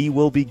Pundit. We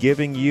will be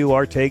giving you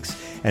our takes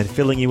and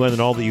filling you in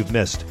on all that you've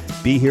missed.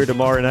 Be here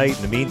tomorrow night.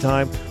 In the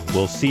meantime,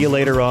 we'll see you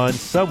later on.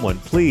 Someone,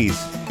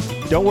 please,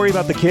 don't worry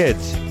about the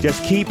kids.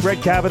 Just keep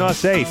Brett Kavanaugh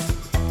safe.